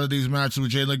expect out of these matches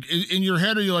with J'den? Like, in your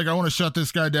head, are you like, I want to shut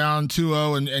this guy down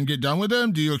 2-0 and get done with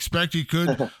him? Do you expect he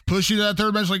could push you to that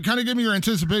third match? Like, kind of give me your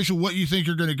anticipation, what you think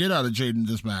you're going to get out of J'den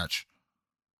this match.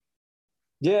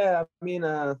 Yeah, I mean,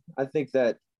 I think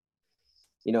that,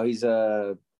 he's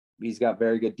got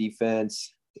very good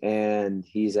defense, and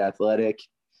he's athletic.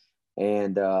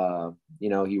 And,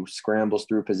 he scrambles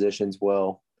through positions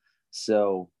well.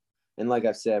 So, and like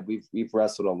I've said, we've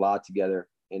wrestled a lot together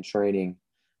in training.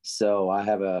 So I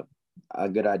have a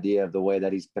good idea of the way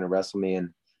that he's going to wrestle me and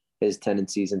his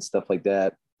tendencies and stuff like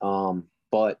that.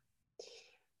 But,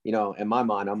 in my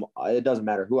mind, it doesn't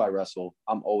matter who I wrestle.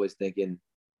 I'm always thinking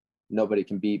nobody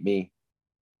can beat me.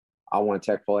 I want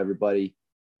to tech fall everybody.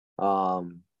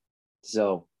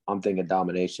 So I'm thinking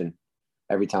domination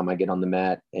every time I get on the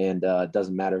mat, and it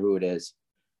doesn't matter who it is.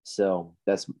 So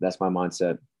that's my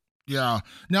mindset. Yeah.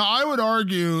 Now, I would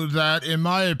argue that, in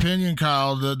my opinion,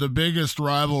 Kyle, the biggest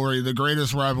rivalry, the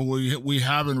greatest rivalry we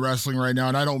have in wrestling right now,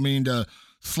 and I don't mean to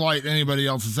slight anybody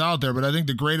else that's out there, but I think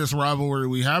the greatest rivalry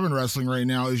we have in wrestling right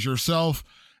now is yourself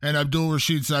and Abdul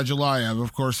Rashid Sajalayev,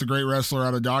 of course, the great wrestler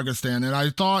out of Dagestan. And I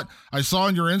thought I saw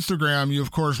on your Instagram, you,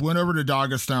 of course, went over to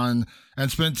Dagestan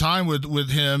and spent time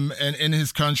with him and in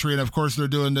his country. And, of course, they're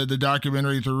doing the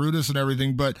documentary through Rudis and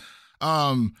everything. But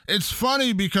it's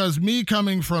funny because me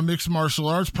coming from mixed martial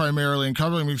arts primarily and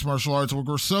covering mixed martial arts,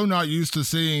 we're so not used to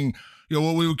seeing,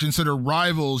 what we would consider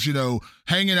rivals,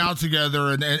 hanging out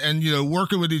together and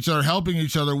working with each other, helping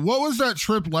each other. What was that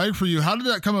trip like for you? How did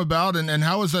that come about? And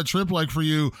how was that trip like for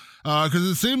you? Because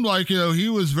it seemed like, he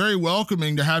was very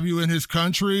welcoming to have you in his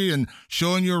country and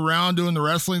showing you around doing the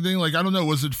wrestling thing. Like, I don't know,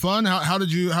 was it fun? How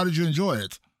did you enjoy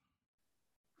it?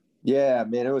 Yeah,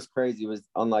 man, it was crazy. It was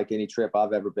unlike any trip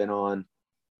I've ever been on.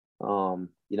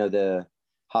 The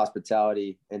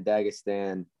hospitality in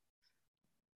Dagestan,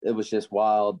 it was just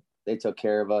wild. They took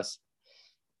care of us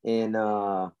in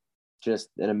just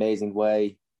an amazing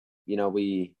way.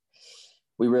 We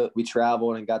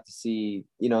traveled and got to see,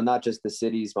 not just the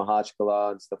cities,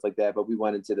 Makhachkala and stuff like that, but we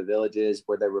went into the villages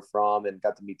where they were from and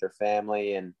got to meet their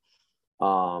family. And,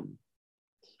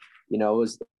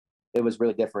 it was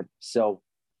really different. So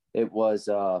it was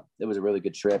a really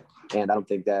good trip, and I don't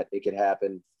think that it could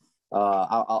happen.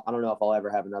 I don't know if I'll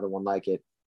ever have another one like it.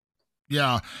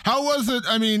 Yeah. How was it?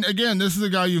 I mean, again, this is a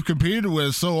guy you've competed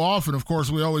with so often. Of course,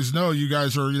 we always know you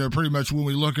guys are, pretty much when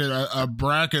we look at a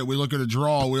bracket, we look at a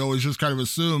draw, we always just kind of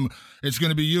assume it's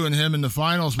going to be you and him in the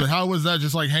finals. But how was that,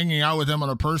 just like hanging out with him on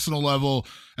a personal level?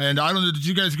 And I don't know, did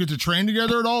you guys get to train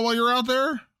together at all while you were out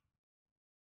there?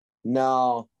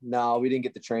 No, we didn't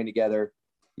get to train together.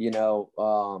 We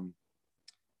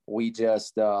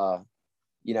just,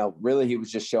 really he was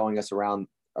just showing us around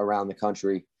the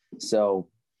country. So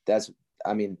they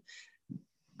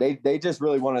just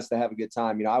really want us to have a good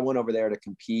time. I went over there to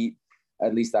compete.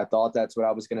 At least I thought that's what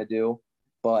I was going to do.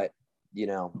 But,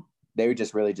 they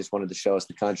just really just wanted to show us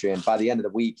the country. And by the end of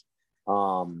the week,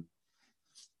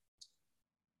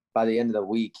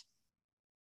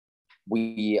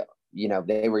 we,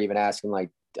 they were even asking,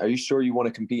 like, are you sure you want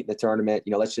to compete in the tournament?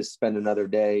 Let's just spend another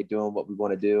day doing what we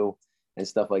want to do and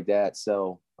stuff like that.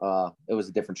 So it was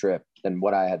a different trip than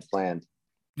what I had planned.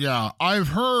 Yeah, I've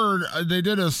heard they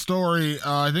did a story.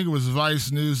 I think it was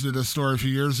Vice News did a story a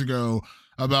few years ago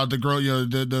about the growth,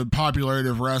 the popularity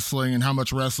of wrestling and how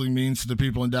much wrestling means to the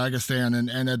people in Dagestan.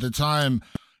 And at the time,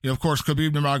 of course,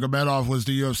 Khabib Nurmagomedov was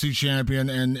the UFC champion,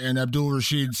 and Abdul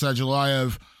Rashid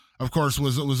Sajalayev, of course,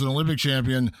 was an Olympic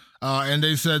champion. And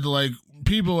they said, like,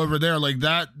 people over there like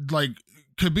that, like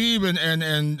Khabib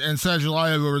and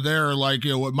Sajalayev over there, like,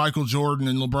 what Michael Jordan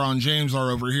and LeBron James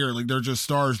are over here. Like, they're just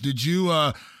stars. Did you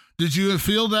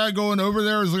feel that going over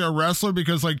there as like a wrestler?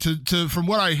 Because like to from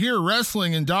what I hear,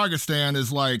 wrestling in Dagestan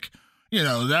is like,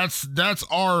 that's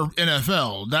our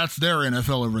NFL. That's their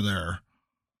NFL over there.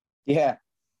 Yeah.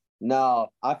 No,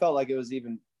 I felt like it was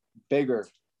even bigger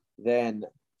than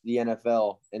the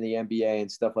NFL and the NBA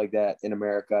and stuff like that in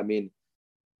America. I mean,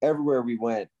 everywhere we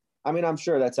went, I mean, I'm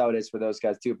sure that's how it is for those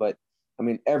guys too, but I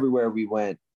mean, everywhere we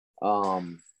went,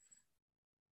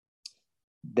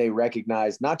 they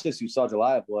recognized not just who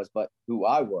Sajalayev was, but who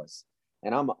I was.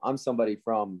 And I'm somebody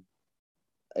from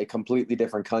a completely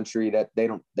different country that they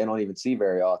don't even see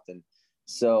very often.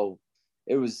 So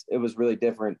it was really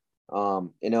different.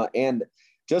 And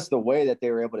just the way that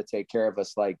they were able to take care of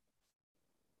us, like,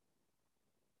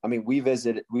 I mean, we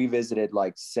visited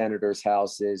like senators'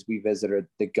 houses. We visited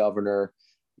the governor,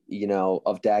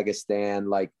 of Dagestan.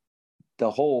 Like the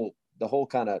whole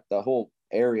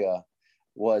area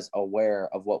was aware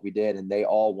of what we did, and they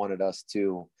all wanted us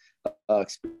to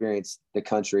experience the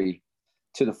country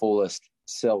to the fullest.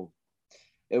 So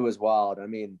it was wild. I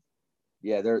mean,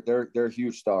 yeah, they're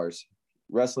huge stars.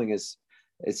 Wrestling in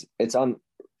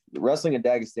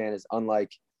Dagestan is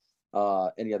unlike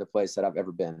any other place that I've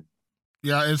ever been.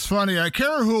 Yeah, it's funny. I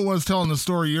can't remember who it was telling the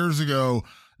story years ago.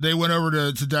 They went over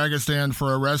to Dagestan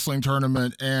for a wrestling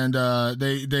tournament, and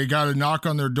they got a knock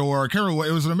on their door. I can't remember what,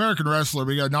 it was an American wrestler,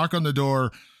 but he got a knock on the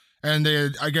door, and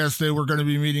I guess they were going to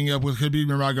be meeting up with Khabib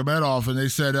Nurmagomedov, and they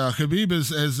said, Khabib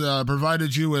has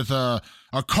provided you with a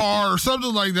car or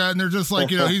something like that. And they're just like,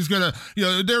 he's going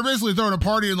to, they're basically throwing a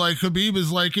party, and like Khabib is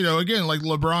like, again, like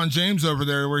LeBron James over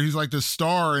there, where he's like this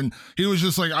star. And he was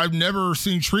just like, I've never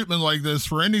seen treatment like this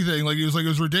for anything. Like, he was like, it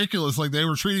was ridiculous. Like, they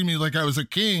were treating me like I was a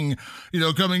king,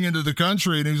 coming into the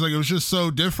country. And he was like, it was just so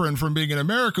different from being in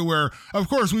America, where of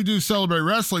course we do celebrate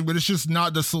wrestling, but it's just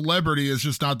not, the celebrity is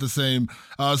just not the same.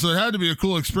 So it had to be a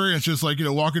cool experience, just like,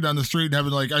 walking down the street and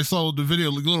having, like, I saw the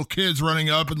video, like little kids running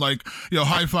up and like,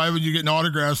 high-fiving you, getting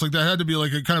autographs. Like, that had to be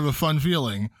like a kind of a fun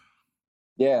feeling.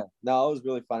 Yeah, no, it was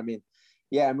really fun. I mean,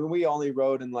 we only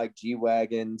rode in like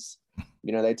G-Wagons.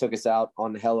 they took us out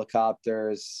on the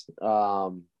helicopters,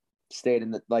 stayed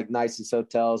in the nicest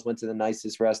hotels, went to the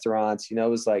nicest restaurants. It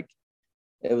was like,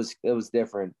 it was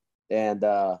different. And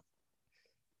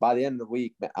by the end of the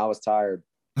week, I was tired.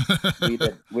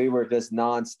 We were just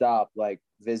nonstop, like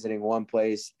visiting one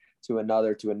place to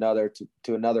another, to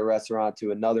another restaurant,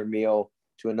 to another meal,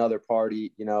 to another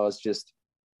party. It's just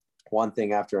one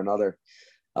thing after another.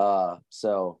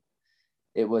 So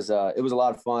it was a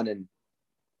lot of fun. And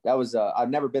that was, I've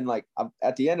never been like,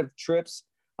 at the end of trips,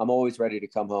 I'm always ready to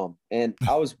come home. And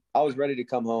I was ready to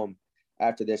come home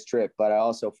after this trip, but I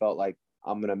also felt like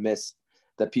I'm going to miss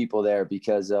the people there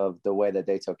because of the way that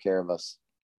they took care of us.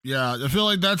 Yeah, I feel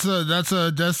like that's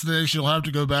a destination you'll have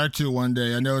to go back to one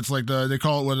day. I know it's like they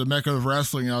call it the Mecca of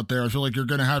wrestling out there. I feel like you're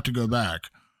going to have to go back.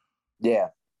 Yeah,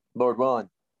 Lord willing,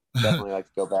 definitely like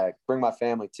to go back. Bring my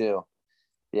family too.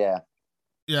 Yeah.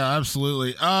 Yeah,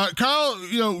 absolutely. Kyle,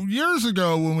 years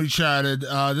ago when we chatted,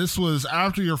 this was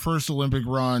after your first Olympic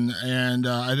run, and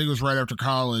I think it was right after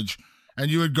college, and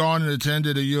you had gone and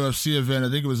attended a UFC event. I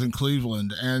think it was in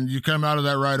Cleveland, and you come out of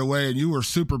that right away, and you were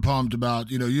super pumped about,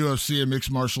 UFC and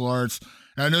mixed martial arts.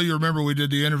 And I know you remember we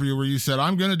did the interview where you said,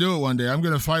 I'm going to do it one day. I'm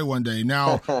going to fight one day.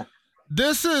 Now,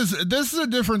 this is a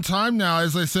different time now,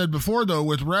 as I said before, though,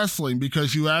 with wrestling,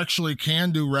 because you actually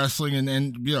can do wrestling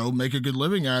and make a good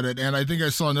living at it. And I think I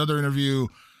saw another interview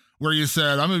where you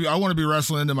said, I want to be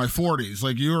wrestling into my 40s.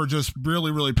 Like, you are just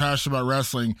really, really passionate about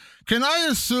wrestling. Can I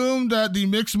assume that the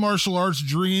mixed martial arts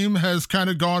dream has kind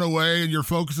of gone away and your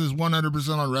focus is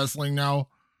 100% on wrestling now?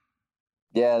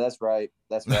 Yeah, that's right.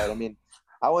 I mean,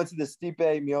 I went to the Stipe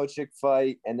Miocic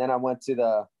fight, and then I went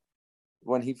to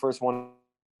when he first won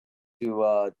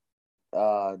to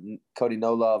Cody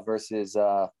Nola versus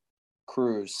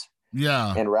Cruz.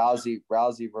 Yeah. And Rousey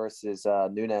versus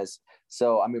Nunes.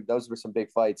 So, I mean, those were some big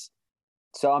fights.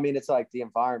 So, I mean, it's like the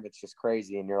environment's just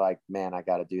crazy, and you're like, man, I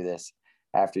got to do this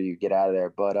after you get out of there.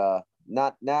 But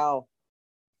not now,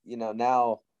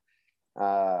 now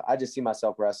I just see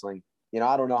myself wrestling.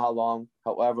 I don't know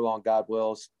however long God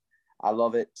wills. I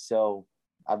love it. So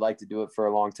I'd like to do it for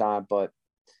a long time, but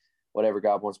whatever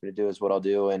God wants me to do is what I'll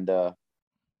do. And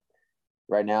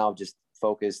right now, I'm just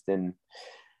focused and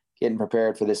getting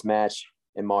prepared for this match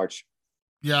in March.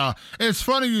 Yeah, it's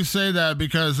funny you say that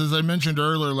because, as I mentioned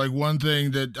earlier, like one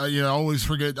thing that I always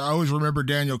forget, I always remember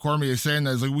Daniel Cormier saying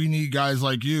that is like, we need guys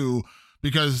like you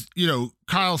because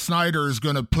Kyle Snyder is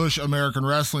going to push American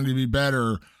wrestling to be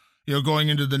better. Going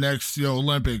into the next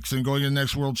Olympics and going into the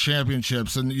next World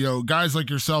Championships, and guys like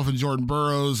yourself and Jordan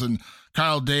Burroughs and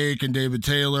Kyle Dake and David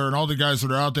Taylor and all the guys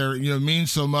that are out there, mean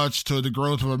so much to the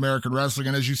growth of American wrestling.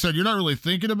 And as you said, you're not really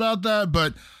thinking about that,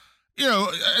 but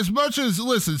as much as,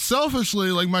 listen,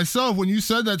 selfishly, like myself, when you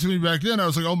said that to me back then, I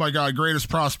was like, oh my God, greatest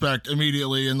prospect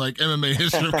immediately in like MMA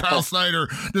history. Kyle Snyder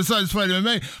decides to fight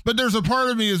MMA. But there's a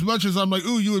part of me, as much as I'm like,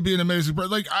 ooh, you would be an amazing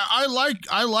person. Like, I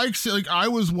I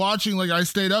was watching, like I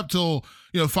stayed up till,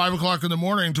 5 o'clock in the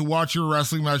morning to watch your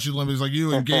wrestling match at the Olympics, like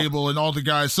you and Gable and all the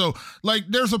guys. So like,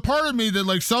 there's a part of me that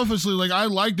like selfishly, like I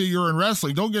like that you're in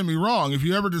wrestling. Don't get me wrong. If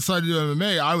you ever decide to do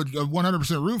MMA, I would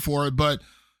 100% root for it. But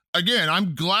again,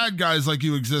 I'm glad guys like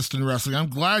you exist in wrestling. I'm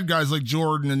glad guys like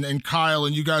Jordan and Kyle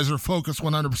and you guys are focused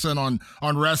 100%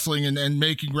 on wrestling and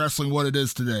making wrestling what it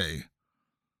is today.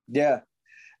 Yeah.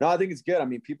 No, I think it's good. I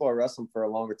mean, people are wrestling for a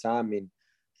longer time. I mean,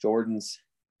 Jordan's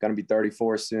going to be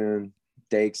 34 soon.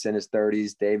 Dake's in his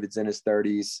 30s. David's in his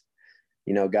 30s.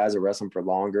 Guys are wrestling for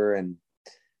longer. And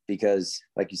because,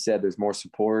 like you said, there's more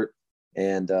support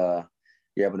and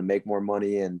you're able to make more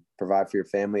money and provide for your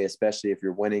family, especially if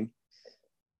you're winning.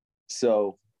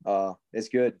 So it's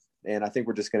good. And I think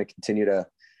we're just going to continue to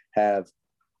have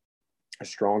a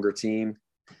stronger team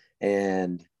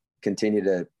and continue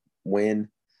to win,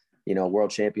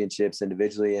 world championships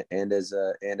individually and as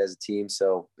a team.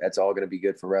 So that's all going to be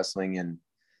good for wrestling. And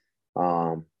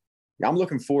I'm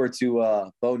looking forward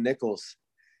to Bo Nichols'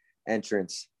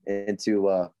 entrance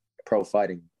into pro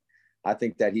fighting. I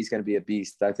think that he's going to be a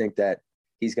beast. I think that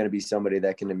he's going to be somebody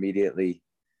that can immediately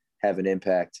have an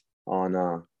impact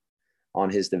on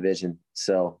his division.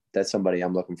 So that's somebody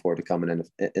I'm looking forward to coming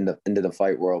into the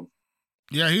fight world.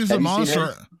 Yeah, he's a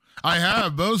monster. I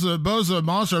have. Bo's a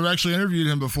monster. I've actually interviewed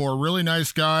him before. Really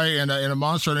nice guy and a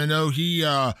monster. And I know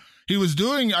he was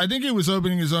doing, I think he was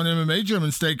opening his own MMA gym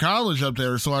in State College up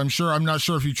there. So I'm not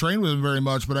sure if you trained with him very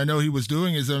much, but I know he was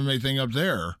doing his MMA thing up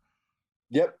there.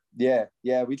 Yep.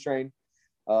 Yeah. We train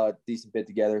decent bit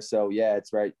together. So yeah,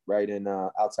 it's right in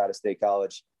outside of State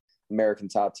College, American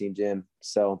Top Team gym.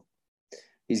 So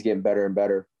he's getting better and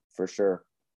better for sure.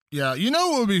 Yeah.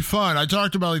 What would be fun? I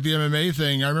talked about like the MMA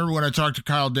thing. I remember when I talked to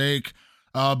Kyle Dake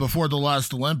before the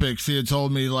last Olympics. He had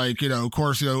told me, like, of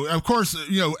course, as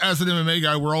an MMA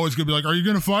guy, we're always going to be like, are you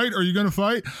going to fight? Are you going to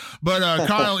fight? But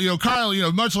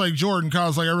Kyle, much like Jordan,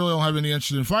 Kyle's like, I really don't have any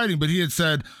interest in fighting. But he had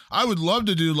said, I would love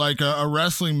to do like a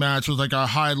wrestling match with like a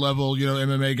high level,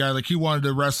 MMA guy. Like he wanted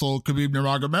to wrestle Khabib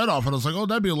Nurmagomedov. And I was like, oh,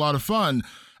 that'd be a lot of fun.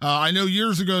 I know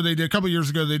a couple years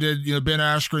ago they did, Ben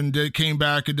Askren came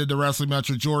back and did the wrestling match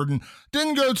with Jordan.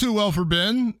 Didn't go too well for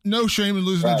Ben. No shame in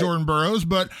losing to Jordan Burroughs.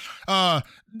 But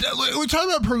we talk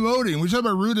about promoting. We talk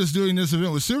about Rudis doing this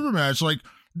event with Supermatch. Like,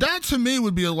 that to me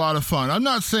would be a lot of fun. I'm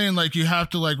not saying like you have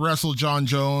to like wrestle John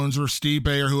Jones or Stipe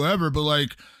or whoever, but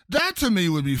like that to me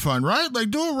would be fun, right? Like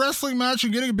do a wrestling match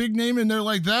and getting a big name in there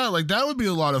like that would be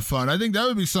a lot of fun. I think that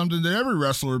would be something that every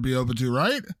wrestler would be open to,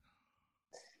 right?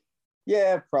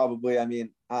 Yeah, probably. I mean,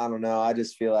 I don't know. I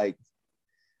just feel like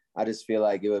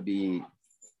it would be,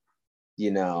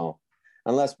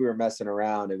 unless we were messing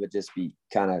around, it would just be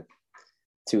kind of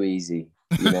too easy,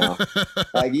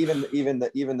 like even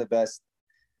the best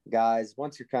guys,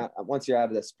 once you're out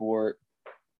of the sport,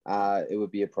 it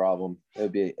would be a problem. It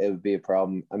would be a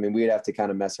problem. I mean, we'd have to kind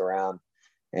of mess around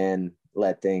and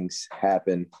let things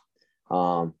happen.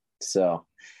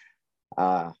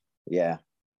 Yeah.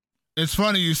 It's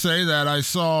funny you say that. I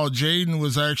saw Jaden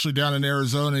was actually down in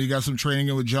Arizona. He got some training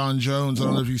in with John Jones. I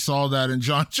don't know if you saw that. And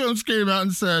John Jones came out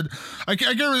and said, I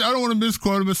don't want to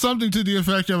misquote him, but something to the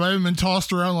effect of, I haven't been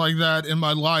tossed around like that in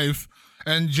my life.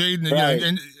 And Jaden, right.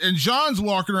 and John's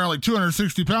walking around like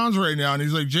 260 pounds right now. And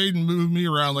he's like, Jaden moved me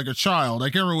around like a child. I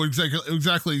can't remember what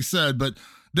exactly he said, but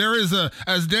there is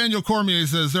as Daniel Cormier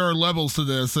says, there are levels to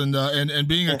this, and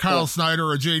being a Kyle Snyder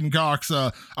or a Jaden Cox,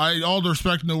 I all the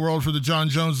respect in the world for the John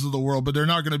Joneses of the world, but they're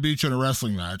not going to beat you in a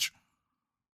wrestling match.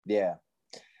 Yeah.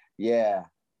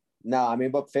 No, I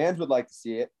mean, but fans would like to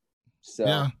see it. So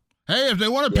yeah. Hey, if they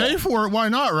want to pay for it, why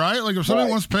not? Right? Like if somebody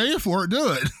wants to pay you for it,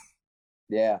 do it.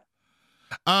 Yeah.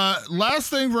 Last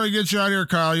thing before I get you out of here,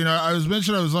 Kyle. I was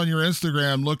mentioning I was on your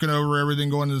Instagram looking over everything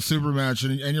going to the super match,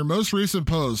 and your most recent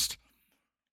post.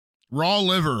 Raw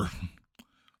liver,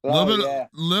 a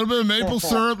little bit of maple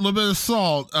syrup, a little bit of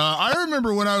salt. I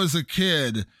remember when I was a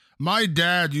kid, my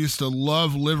dad used to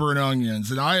love liver and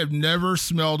onions, and I have never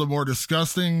smelled a more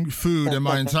disgusting food in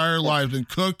my entire life than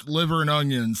cooked liver and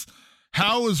onions.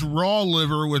 How is raw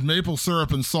liver with maple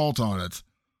syrup and salt on it?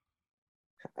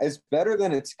 It's better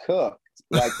than it's cooked.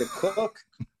 Like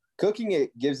cooking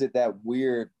it gives it that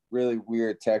weird, really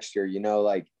weird texture.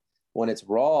 Like when it's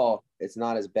raw, it's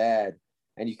not as bad.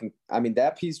 And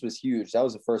that piece was huge. That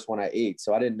was the first one I ate.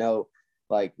 So I didn't know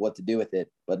like what to do with it,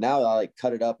 but now I like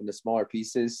cut it up into smaller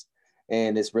pieces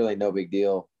and it's really no big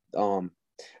deal.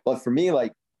 But for me,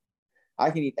 like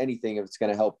I can eat anything if it's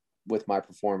going to help with my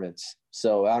performance.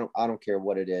 So I don't care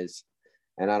what it is.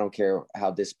 And I don't care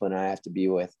how disciplined I have to be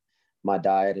with my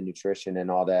diet and nutrition and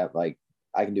all that. Like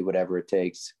I can do whatever it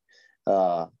takes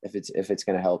if it's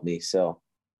going to help me. So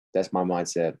that's my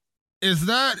mindset. Is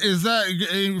that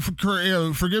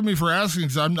forgive me for asking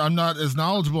because I'm not as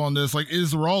knowledgeable on this. Like,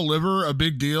 is raw liver a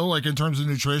big deal, like in terms of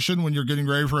nutrition when you're getting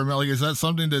ready for a meal? Like, is that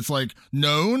something that's like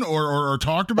known or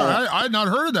talked about? I had not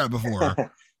heard of that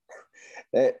before.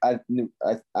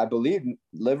 I believe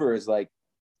liver is like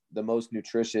the most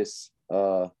nutritious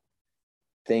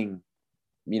thing,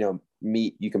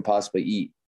 meat you can possibly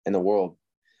eat in the world.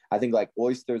 I think like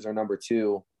oysters are number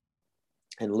 2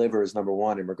 and liver is number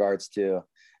 1 in regards to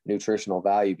nutritional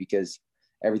value because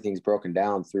everything's broken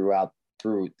down through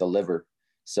the liver.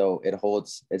 So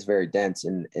it's very dense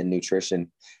in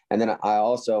nutrition. And then I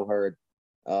also heard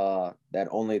that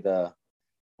only the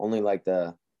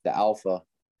alpha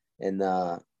in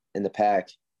the pack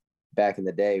back in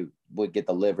the day would get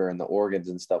the liver and the organs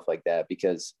and stuff like that,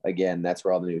 because again, that's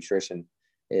where all the nutrition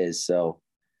is. So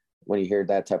when you hear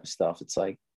that type of stuff, it's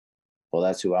like, well,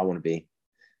 that's who I want to be.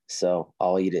 So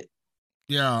I'll eat it.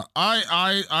 Yeah,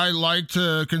 I like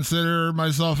to consider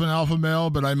myself an alpha male,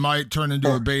 but I might turn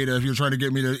into a beta if you're trying to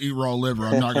get me to eat raw liver.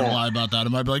 I'm not gonna lie about that. I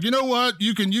might be like, you know what?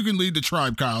 You can lead the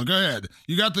tribe, Kyle. Go ahead.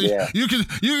 You got you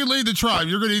can lead the tribe.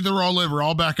 You're gonna eat the raw liver.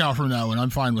 I'll back out from that one.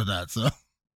 I'm fine with that. So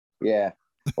yeah.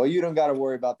 Well, you don't got to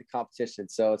worry about the competition,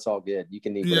 so it's all good. You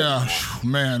can eat. Yeah,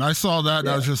 man. I saw that and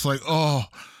I was just like, oh.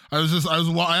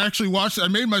 I actually watched, I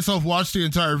made myself watch the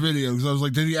entire video because I was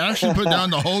like, did he actually put down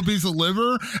the whole piece of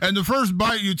liver? And the first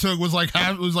bite you took was like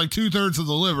 2/3 of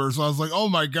the liver. So I was like, oh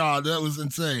my God, that was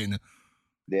insane.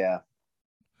 Yeah.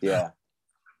 Yeah.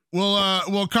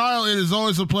 Well, Kyle, it is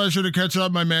always a pleasure to catch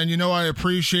up, my man. I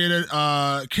appreciate it.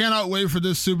 Cannot wait for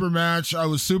this super match. I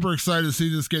was super excited to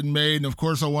see this getting made. And of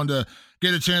course I wanted to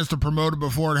get a chance to promote it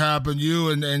before it happened. You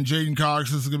and J'den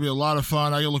Cox, this is going to be a lot of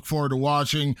fun. I look forward to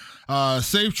watching.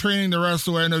 Safe training the rest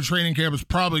of the way. I know training camp is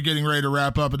probably getting ready to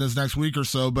wrap up in this next week or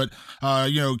so, but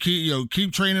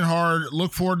keep training hard.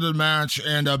 Look forward to the match,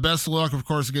 and best of luck, of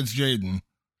course, against J'den.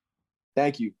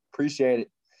 Thank you. Appreciate it.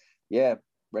 Yeah,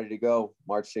 ready to go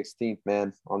March 16th,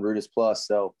 man, on Rudis Plus.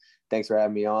 So thanks for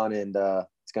having me on, and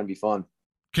it's going to be fun.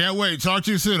 Can't wait. Talk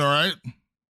to you soon, all right?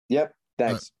 Yep.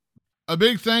 Thanks. A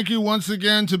big thank you once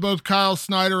again to both Kyle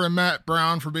Snyder and Matt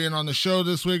Brown for being on the show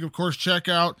this week. Of course, check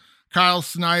out Kyle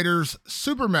Snyder's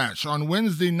super match on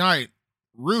Wednesday night.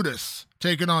 Rudis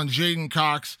taking on J'den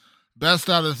Cox. Best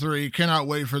out of 3. Cannot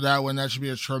wait for that one. That should be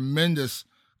a tremendous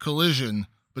collision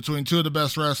between two of the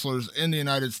best wrestlers in the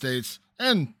United States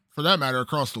and, for that matter,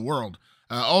 across the world.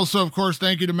 Also, of course,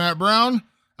 thank you to Matt Brown.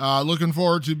 Looking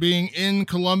forward to being in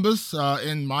Columbus,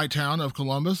 in my town of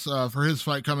Columbus, for his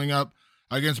fight coming up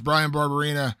against Bryan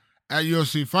Barberena at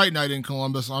UFC Fight Night in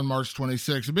Columbus on March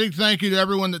 26th. A big thank you to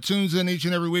everyone that tunes in each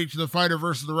and every week to The Fighter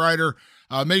versus the Writer.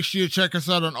 Make sure you check us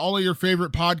out on all of your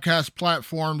favorite podcast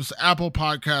platforms, Apple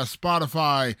Podcasts,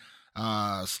 Spotify,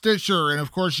 Stitcher, and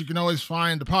of course you can always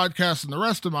find the podcast and the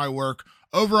rest of my work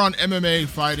over on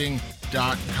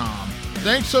MMAfighting.com.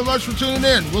 Thanks so much for tuning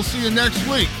in. We'll see you next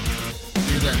week.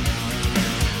 See you then.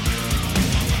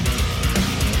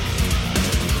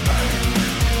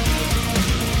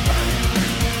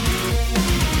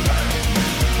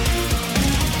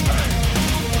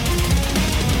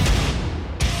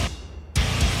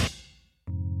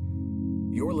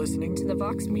 You're listening to the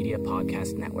Vox Media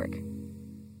Podcast Network.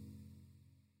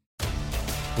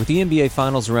 With the NBA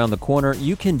Finals around the corner,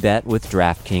 you can bet with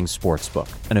DraftKings Sportsbook,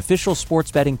 an official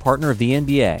sports betting partner of the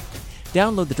NBA.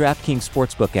 Download the DraftKings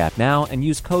Sportsbook app now and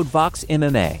use code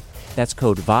VOXMMA. That's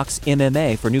code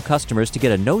VOXMMA for new customers to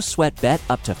get a no-sweat bet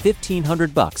up to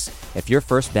 $1,500 if your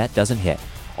first bet doesn't hit.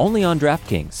 Only on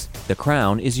DraftKings. The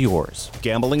crown is yours.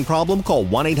 Gambling problem? Call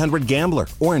 1-800-GAMBLER.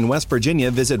 Or in West Virginia,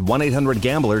 visit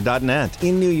 1-800-GAMBLER.net.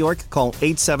 In New York, call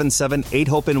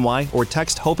 877-8-HOPE-NY or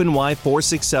text HOPE-NY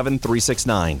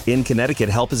 467-369. In Connecticut,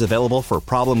 help is available for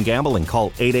problem gambling. Call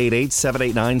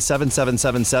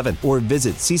 888-789-7777 or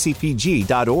visit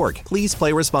ccpg.org. Please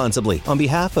play responsibly. On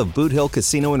behalf of Boot Hill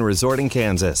Casino and Resort in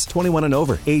Kansas, 21 and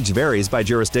over. Age varies by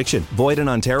jurisdiction. Void in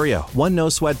Ontario. One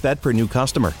no-sweat bet per new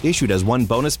customer. Issued as one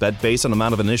bonus bet based on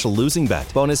amount of initial losing bet.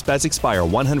 Bonus bets expire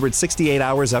 168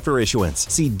 hours after issuance.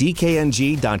 See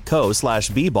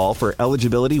dkng.co/bball for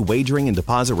eligibility, wagering, and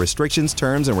deposit restrictions,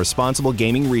 terms, and responsible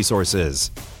gaming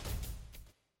resources.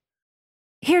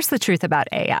 Here's the truth about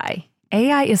AI.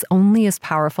 AI is only as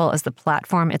powerful as the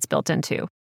platform it's built into.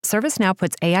 ServiceNow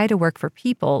puts AI to work for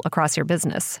people across your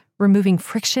business, removing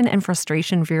friction and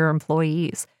frustration for your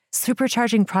employees,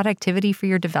 supercharging productivity for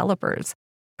your developers,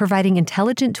 providing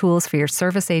intelligent tools for your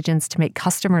service agents to make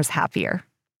customers happier,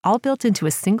 all built into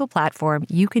a single platform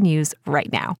you can use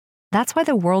right now. That's why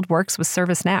the world works with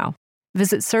ServiceNow.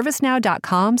 Visit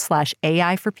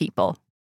servicenow.com/AI for people